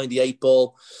behind the 8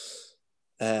 ball,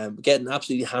 getting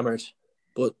absolutely hammered.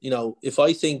 But, if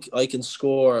I think I can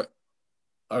score,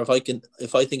 or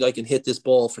if I think I can hit this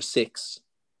ball for 6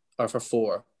 or for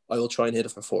 4, I will try and hit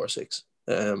it for 4 or 6.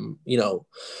 And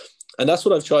that's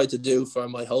what I've tried to do for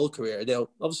my whole career. Now,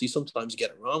 obviously, sometimes you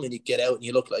get it wrong and you get out and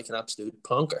you look like an absolute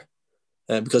plonker,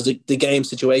 because the game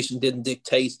situation didn't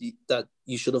dictate that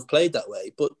you should have played that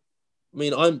way. But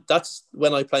that's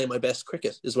when I play my best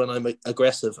cricket, is when I'm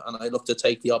aggressive and I look to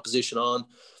take the opposition on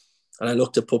and I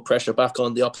look to put pressure back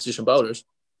on the opposition bowlers.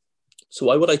 So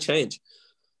why would I change?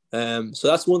 So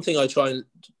that's one thing I try and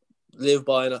live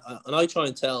by, and I try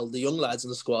and tell the young lads in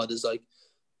the squad is like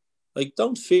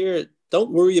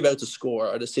don't worry about the score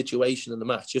or the situation in the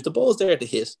match. If the ball's there to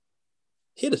hit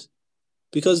it,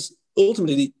 because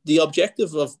ultimately the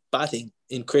objective of batting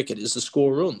in cricket is to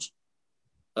score runs.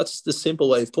 That's the simple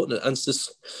way of putting it. And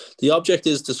the object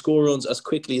is to score runs as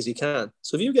quickly as you can.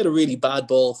 So if you get a really bad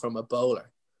ball from a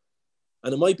bowler,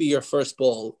 and it might be your first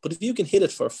ball, but if you can hit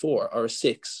it for a 4 or a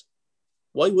 6,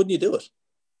 why wouldn't you do it?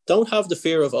 Don't have the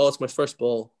fear of, it's my first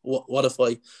ball. What if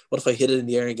I hit it in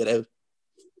the air and get out?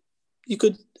 You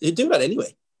could do that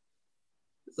anyway.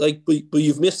 But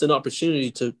you've missed an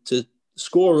opportunity to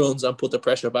score runs and put the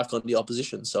pressure back on the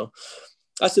opposition. So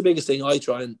that's the biggest thing I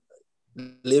try and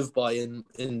live by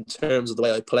in terms of the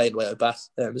way I play and the way I bat.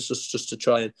 It's just to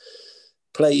try and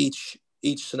play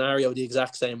each scenario the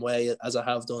exact same way as I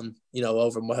have done,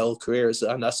 over my whole career,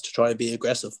 and that's to try and be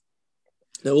aggressive.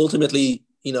 Now, ultimately,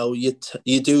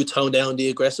 you do tone down the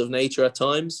aggressive nature at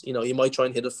times. You might try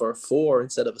and hit it for a 4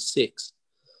 instead of a 6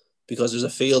 because there's a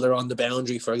fielder on the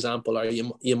boundary, for example, or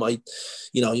you might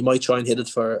try and hit it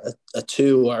for a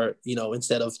 2 or,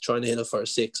 instead of trying to hit it for a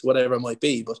 6, whatever it might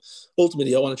be. But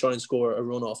ultimately, I want to try and score a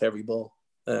run off every ball.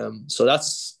 So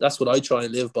that's what I try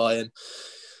and live by. And,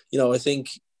 I think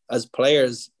as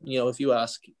players, if you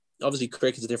ask, obviously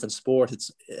cricket's a different sport.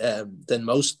 It's than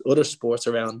most other sports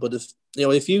around. But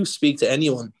if you speak to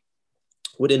anyone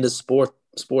within the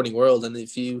sporting world, and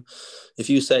if you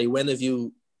say, when have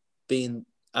you been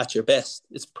at your best,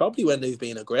 it's probably when they've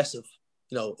been aggressive.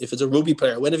 If it's a rugby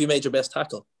player, when have you made your best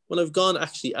tackle? When I've gone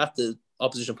actually at the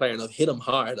opposition player and I've hit him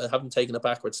hard, I haven't taken a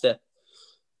backward step.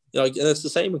 And it's the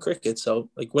same in cricket. So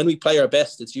when we play our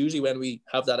best, it's usually when we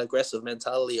have that aggressive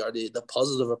mentality or the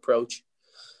positive approach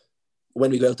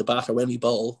when we go out to bat or when we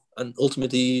bowl. And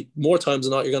ultimately, more times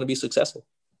than not, you're going to be successful.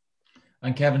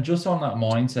 And Kevin, just on that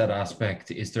mindset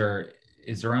aspect, is there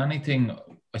anything,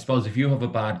 I suppose, if you have a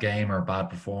bad game or a bad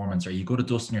performance, are you good at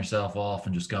dusting yourself off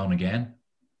and just going again?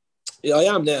 Yeah, I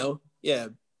am now. Yeah,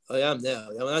 I am now.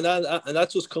 And that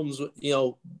just comes with,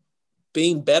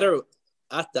 being better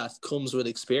at that comes with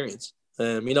experience.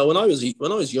 When I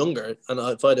was younger and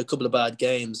if I had a couple of bad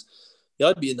games,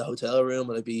 I'd be in the hotel room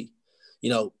and I'd be,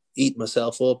 eating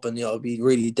myself up and, I'd be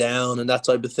really down and that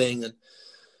type of thing. And,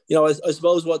 I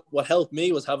suppose what helped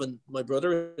me was having my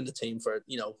brother in the team for,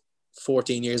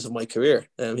 14 years of my career.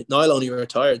 Niall only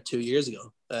retired 2 years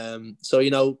ago. So,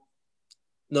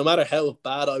 no matter how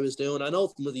bad I was doing, and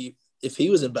ultimately, if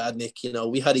he was in bad nick,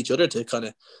 we had each other to kind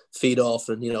of feed off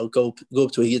and, go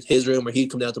up to his room, or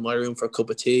he'd come down to my room for a cup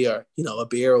of tea or, a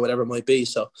beer or whatever it might be.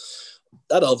 So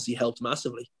that obviously helped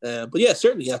massively. But yeah,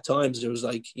 certainly at times there was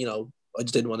I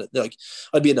just didn't want to,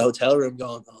 I'd be in the hotel room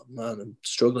going, oh man, I'm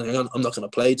struggling. I'm not going to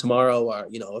play tomorrow. Or,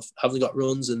 I haven't got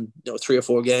runs in 3 or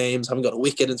 4 games, haven't got a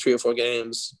wicket in 3 or 4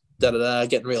 games,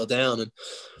 getting real down. And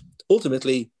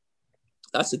ultimately,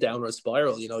 that's a downward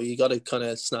spiral. You got to kind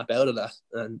of snap out of that.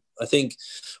 And I think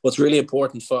what's really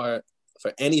important for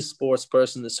any sports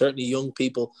person, is certainly young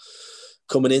people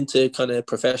coming into kind of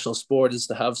professional sport, is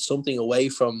to have something away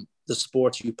from the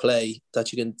sport you play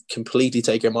that you can completely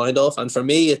take your mind off. And for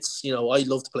me, it's, I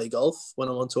love to play golf when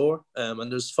I'm on tour.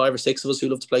 And there's 5 or 6 of us who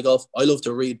love to play golf. I love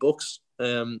to read books.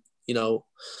 So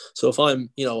if I'm,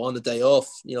 on the day off,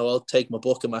 I'll take my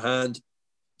book in my hand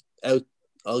out.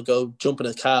 I'll go jump in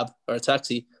a cab or a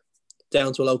taxi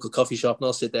down to a local coffee shop and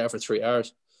I'll sit there for 3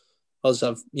 hours. I'll just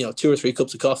have, 2 or 3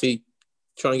 cups of coffee,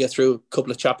 try and get through a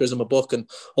couple of chapters in my book. And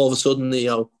all of a sudden,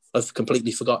 I've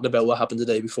completely forgotten about what happened the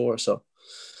day before. So,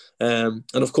 and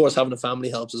of course, having a family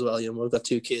helps as well. You know, I've got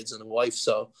 2 kids and a wife,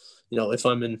 so you know, if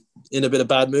I'm in a bit of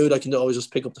bad mood, I can always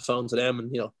just pick up the phone to them,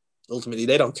 and you know, ultimately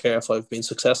they don't care if I've been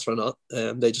successful or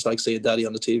not. They just like seeing daddy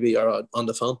on the TV or on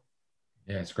the phone.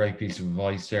 Yeah, it's a great piece of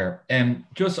advice there.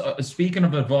 Just speaking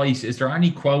of advice, is there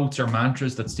any quotes or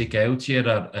mantras that stick out to you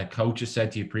that a coach has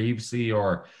said to you previously,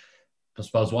 or I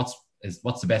suppose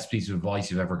what's the best piece of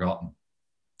advice you've ever gotten?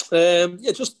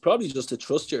 Yeah, just to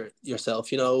trust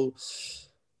yourself, you know,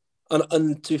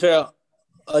 and to be fair,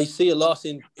 I see a lot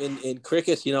in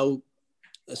cricket. You know,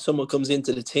 someone comes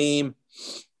into the team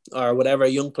or whatever, a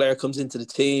young player comes into the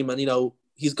team, and you know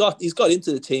he's got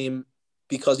into the team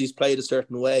because he's played a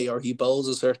certain way or he bowls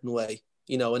a certain way,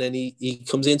 you know, and then he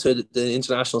comes into the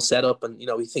international setup and you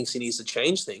know he thinks he needs to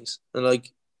change things. And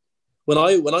like when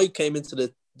I came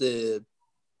into the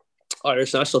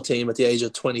Irish national team at the age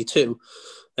of 22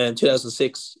 in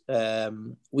 2006,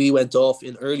 we went off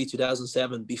in early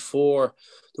 2007 before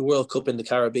the World Cup in the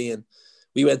Caribbean.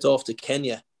 We went off to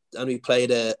Kenya and we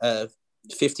played a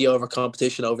 50 over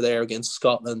competition over there against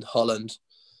Scotland, Holland,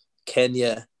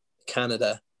 Kenya,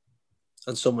 Canada,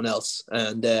 and someone else.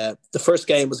 And the first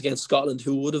game was against Scotland,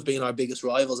 who would have been our biggest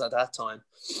rivals at that time.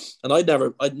 And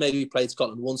I'd maybe played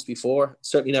Scotland once before,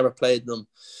 certainly never played them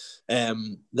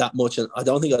that much. And I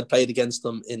don't think I'd played against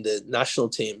them in the national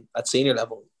team at senior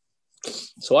level.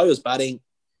 So I was batting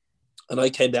and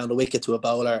I came down the wicket to a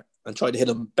bowler and tried to hit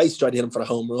him for a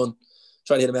home run,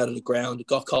 tried to hit him out of the ground,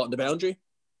 got caught in the boundary,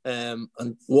 and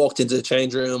walked into the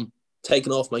change room,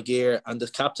 taken off my gear. And the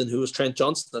captain, who was Trent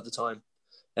Johnson at the time,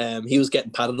 he was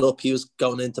getting padded up. He was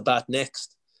going into bat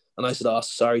next. And I said, "Oh,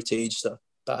 sorry, Tej, so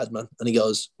bad, man." And he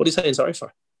goes, "What are you saying sorry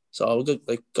for?" So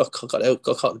I got caught in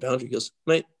the boundary. He goes,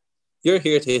 "Mate, you're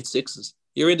here to hit sixes.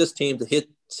 You're in this team to hit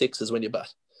sixes when you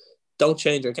bat. Don't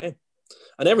change your game."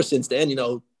 And ever since then, you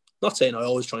know, not saying I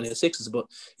always try and hit sixes, but,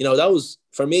 you know, that was,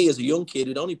 for me as a young kid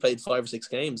who'd only played 5 or 6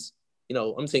 games, you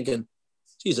know, I'm thinking,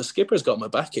 geez, the skipper's got my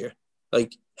back here.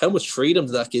 Like, how much freedom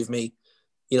did that give me,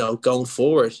 you know, going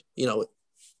forward, you know,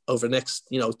 over the next,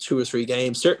 you know, 2 or 3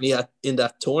 games, certainly in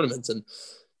that tournament. And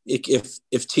if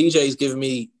TJ's given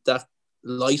me that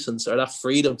license or that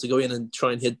freedom to go in and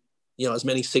try and hit, you know, as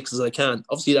many sixes as I can,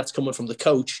 obviously that's coming from the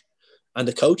coach and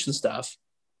the coaching staff.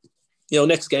 You know,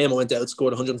 next game I went out,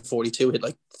 scored 142, hit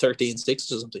like 13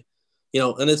 sixes or something. You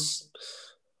know, and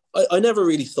I never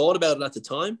really thought about it at the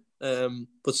time.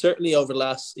 But certainly over the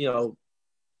last, you know,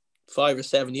 5 or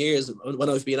 7 years, when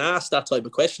I've been asked that type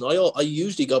of question, I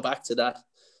usually go back to that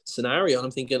scenario and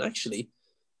I'm thinking, actually,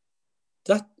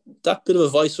 that bit of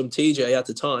advice from TJ at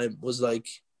the time was like,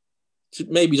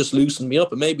 maybe just loosened me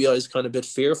up, and maybe I was kind of a bit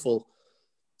fearful,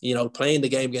 you know, playing the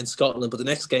game against Scotland. But the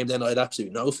next game then I had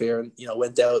absolutely no fear and, you know,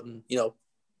 went out and, you know,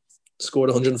 scored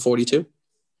 142.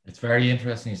 It's very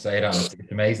interesting you say that.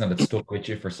 It's amazing that it stuck with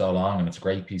you for so long, and it's a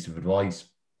great piece of advice.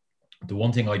 The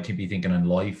one thing I'd be thinking in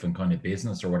life and kind of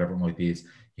business or whatever it might be is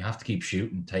you have to keep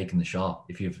shooting, taking the shot.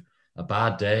 If you've a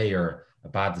bad day or a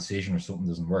bad decision or something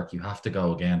doesn't work, you have to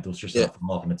go again, dust yourself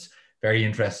off. And it's very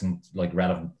interesting, like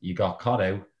relevant. You got caught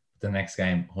out the next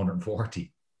game,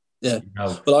 140. Yeah. You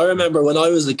know? Well, I remember when I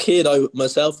was a kid,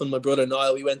 myself and my brother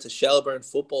Niall, we went to Shelburne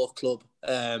Football Club.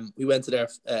 We went to their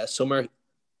summer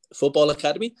football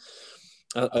academy.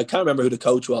 I can't remember who the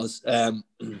coach was,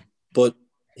 but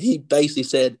he basically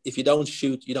said, if you don't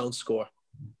shoot, you don't score,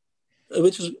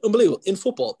 which is unbelievable. In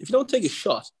football, if you don't take a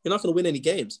shot, you're not going to win any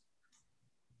games.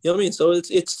 You know what I mean? So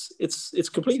it's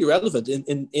completely relevant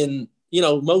in you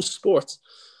know, most sports.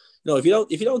 You know, if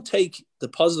you don't take the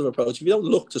positive approach, if you don't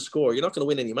look to score, you're not going to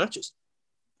win any matches.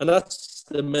 And that's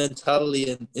the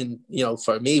mentality in you know,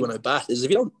 for me when I bat, is if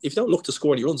you don't look to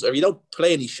score any runs, or if you don't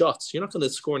play any shots, you're not going to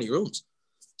score any runs.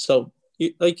 So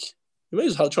you may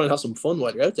as well try and have some fun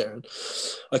while you're out there. And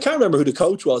I can't remember who the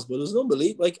coach was, but it was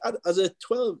unbelievable. Like as a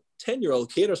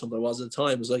 10-year-old kid or something I was at the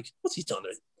time, it was like, what's he done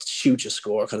to shoot your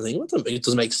score kind of thing? It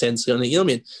doesn't make sense. You know what I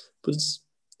mean? But it's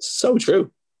so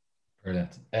true.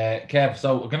 Brilliant. Kev,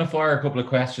 so we're going to fire a couple of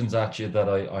questions at you that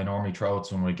I normally throw at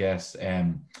some of my guests.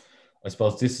 I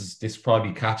suppose this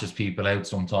probably catches people out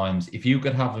sometimes. If you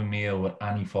could have a meal with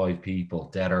any 5 people,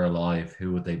 dead or alive,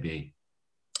 who would they be?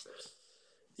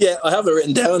 Yeah, I have it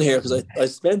written down here because I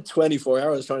spent 24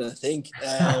 hours trying to think.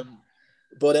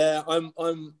 But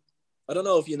I don't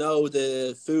know if you know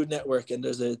the Food Network, and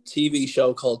there's a TV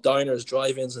show called Diners,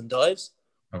 Drive-Ins and Dives.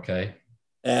 Okay.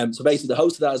 So basically the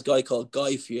host of that is a guy called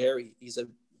Guy Fieri. He's a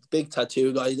big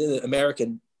tattoo guy. He's an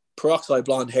American, peroxide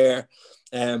blonde hair.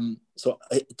 So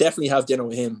I definitely have dinner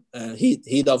with him.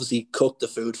 He'd obviously cook the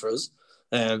food for us.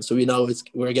 So we know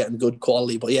we're getting good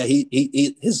quality. But yeah,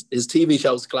 his TV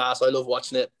show's class. I love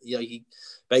watching it. You know, he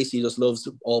basically just loves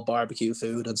all barbecue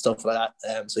food and stuff like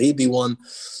that. So he'd be one.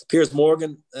 Piers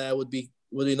Morgan would be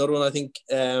another one. I think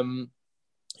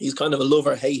he's kind of a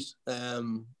love-or-hate.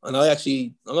 And I'm not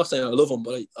saying I love him,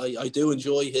 but I do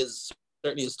enjoy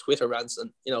certainly his Twitter rants,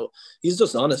 and you know, he's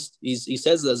just honest. He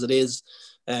says it as it is.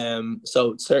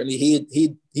 So certainly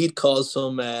he'd cause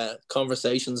some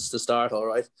conversations to start. All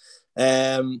right.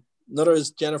 Another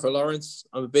is Jennifer Lawrence.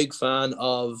 I'm a big fan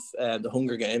of the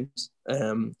Hunger Games.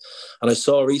 And I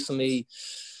saw recently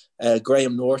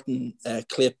Graham Norton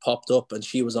clip popped up, and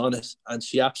she was on it, and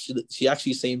she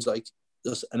actually seems like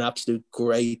just an absolute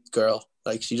great girl.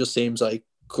 Like, she just seems like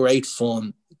great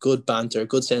fun, good banter,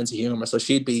 good sense of humor. So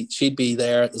she'd be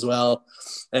there as well.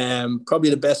 Probably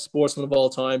the best sportsman of all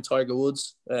time, Tiger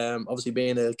Woods. Obviously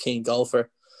being a keen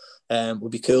golfer,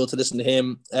 would be cool to listen to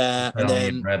him. And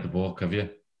then you've read the book, have you?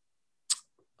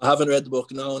 I haven't read the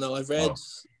book. No, I've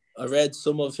read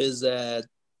some of his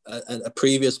a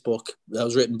previous book that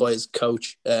was written by his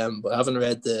coach, but I haven't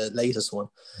read the latest one.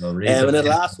 No, and then the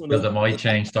last one, because it might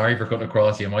change. Sorry for cutting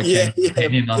across you. It might change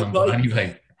opinion on him, but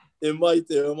anyway. It might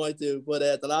do.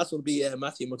 But the last one will be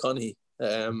Matthew McConaughey.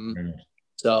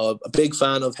 So a big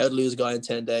fan of How to Lose a Guy in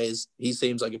 10 Days. He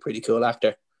seems like a pretty cool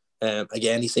actor.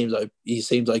 Again, he seems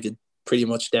like a pretty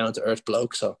much down to earth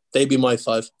bloke. So they'd be my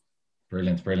 5.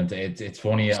 Brilliant. It's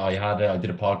funny. I did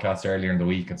a podcast earlier in the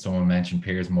week, and someone mentioned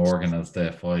Piers Morgan as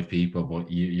the 5 people, but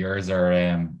yours are.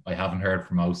 I haven't heard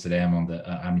from most of them on the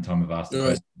any time I've asked.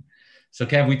 Right. So,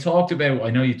 Kev, I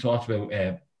know you talked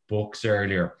about books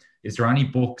earlier. Is there any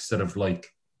books that have like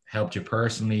helped you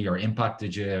personally or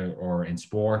impacted you or in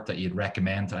sport that you'd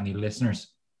recommend to any listeners?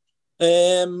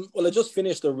 Well, I just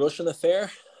finished The Russian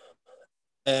Affair,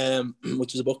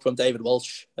 which is a book from David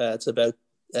Walsh. It's about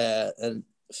a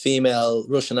female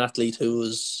Russian athlete who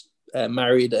was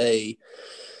married a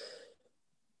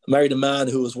man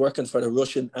who was working for the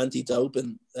Russian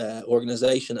anti-doping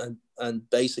organization, and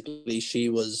basically she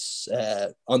was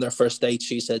on their first date.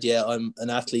 She said, "Yeah, I'm an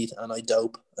athlete and I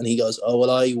dope," and he goes, "Oh,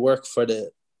 well, I work for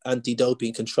the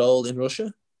anti-doping control in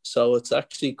Russia." So it's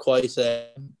actually quite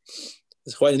an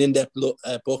in-depth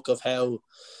book of how,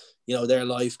 you know, their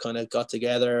life kind of got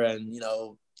together, and you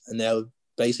know, and now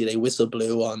basically they whistle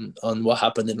blew on what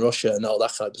happened in Russia and all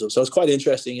that type of stuff. So it's quite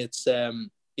interesting. It's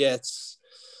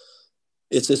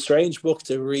it's a strange book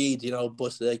to read, you know,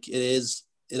 but like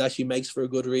it actually makes for a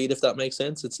good read, if that makes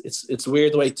sense. It's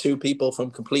weird the way 2 people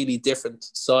from completely different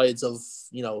sides of,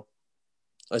 you know,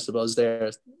 I suppose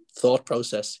their thought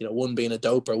process, you know, one being a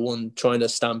doper, one trying to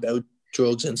stamp out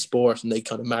drugs in sport, and they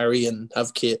kind of marry and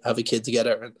have a kid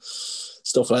together and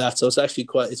stuff like that. So it's actually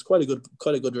quite a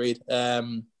good read.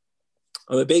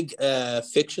 I'm a big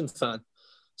fiction fan.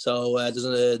 So there's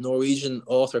a Norwegian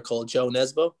author called Joe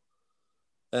Nesbo.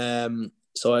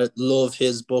 So I love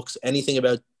his books.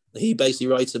 He basically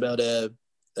writes about a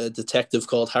detective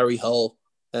called Harry Hole,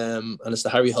 and it's the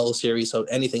Harry Hole series. So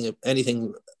anything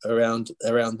around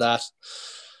that.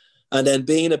 And then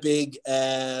being a big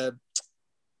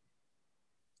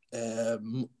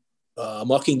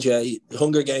Mockingjay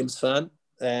Hunger Games fan,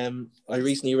 I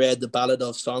recently read The Ballad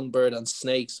of Songbird and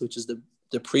Snakes, which is the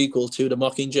prequel to the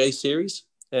Mockingjay series.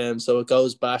 So it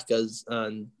goes back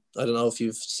and I don't know if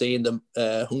you've seen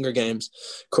the Hunger Games.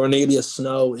 Cornelius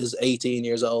Snow is 18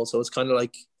 years old, so it's kind of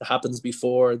like it happens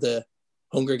before the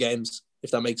Hunger Games,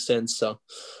 if that makes sense. So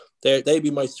they'd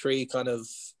be my 3 kind of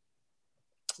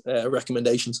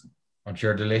recommendations. I'm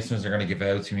sure the listeners are going to give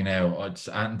out to me now. It's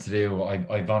anything to do.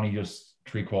 I've only just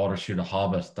 3/4 through The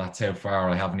Hobbit. That's how far.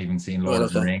 I haven't even seen Lord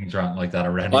of the Rings or anything like that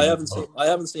already. I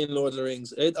haven't seen Lord of the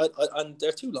Rings, and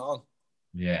they're too long.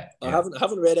 Yeah. I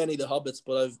haven't read any of the Hobbits,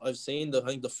 but I've seen I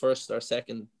think the first or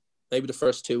second, maybe the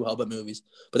first 2 Hobbit movies,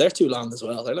 but they're too long as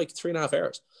well. They're like 3.5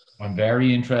 hours. I'm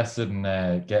very interested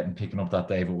in picking up that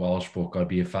David Walsh book. I'd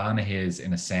be a fan of his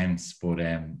in a sense, but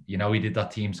you know, he did that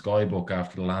Team Sky book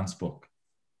after the Lance book.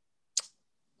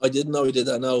 I didn't know he did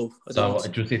that. No.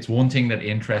 It's one thing that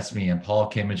interests me, and Paul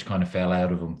Kimmage kind of fell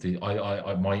out of him.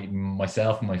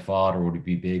 Myself and my father would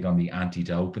be big on the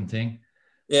anti-doping thing.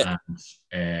 Yeah.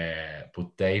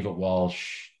 But David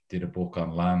Walsh did a book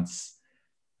on Lance,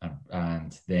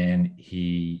 and then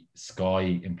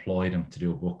Sky employed him to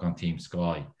do a book on Team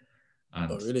Sky.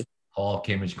 And really? Paul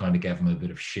Kimmage kind of gave him a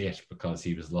bit of shit because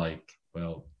he was like,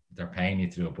 well, they're paying you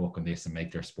to do a book on this and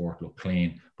make their sport look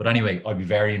clean. But anyway, I'd be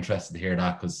very interested to hear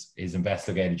that because his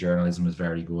investigative journalism is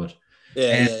very good.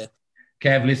 Yeah.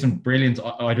 Kev, listen, brilliant.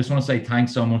 I just want to say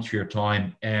thanks so much for your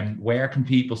time. Where can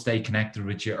people stay connected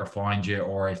with you or find you,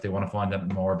 or if they want to find out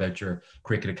more about your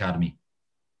cricket academy?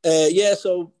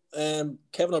 So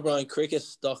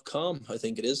KevinO'BrienCricket.com, I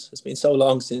think it is. It's been so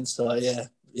long since I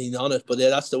been on it, but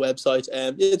that's the website.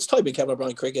 It's type in Kevin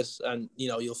O'Brien Cricket, and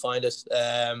you'll find it.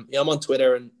 I'm on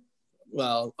Twitter, and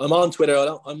I'm on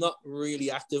Twitter. I'm not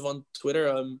really active on Twitter.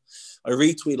 I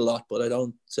retweet a lot, but I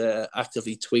don't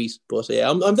actively tweet. But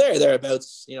I'm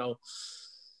thereabouts.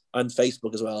 On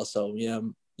Facebook as well. So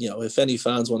if any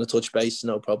fans want to touch base,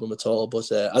 no problem at all. But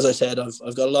as I said,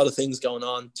 I've got a lot of things going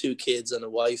on, 2 kids and a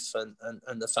wife and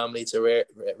the family to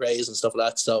raise and stuff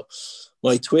like that. So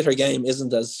my Twitter game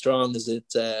isn't as strong as it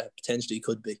potentially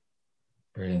could be.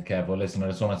 Brilliant, Kev. Well, listen, I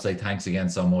just want to say thanks again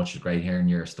so much. It's great hearing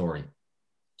your story.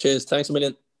 Cheers. Thanks a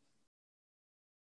million.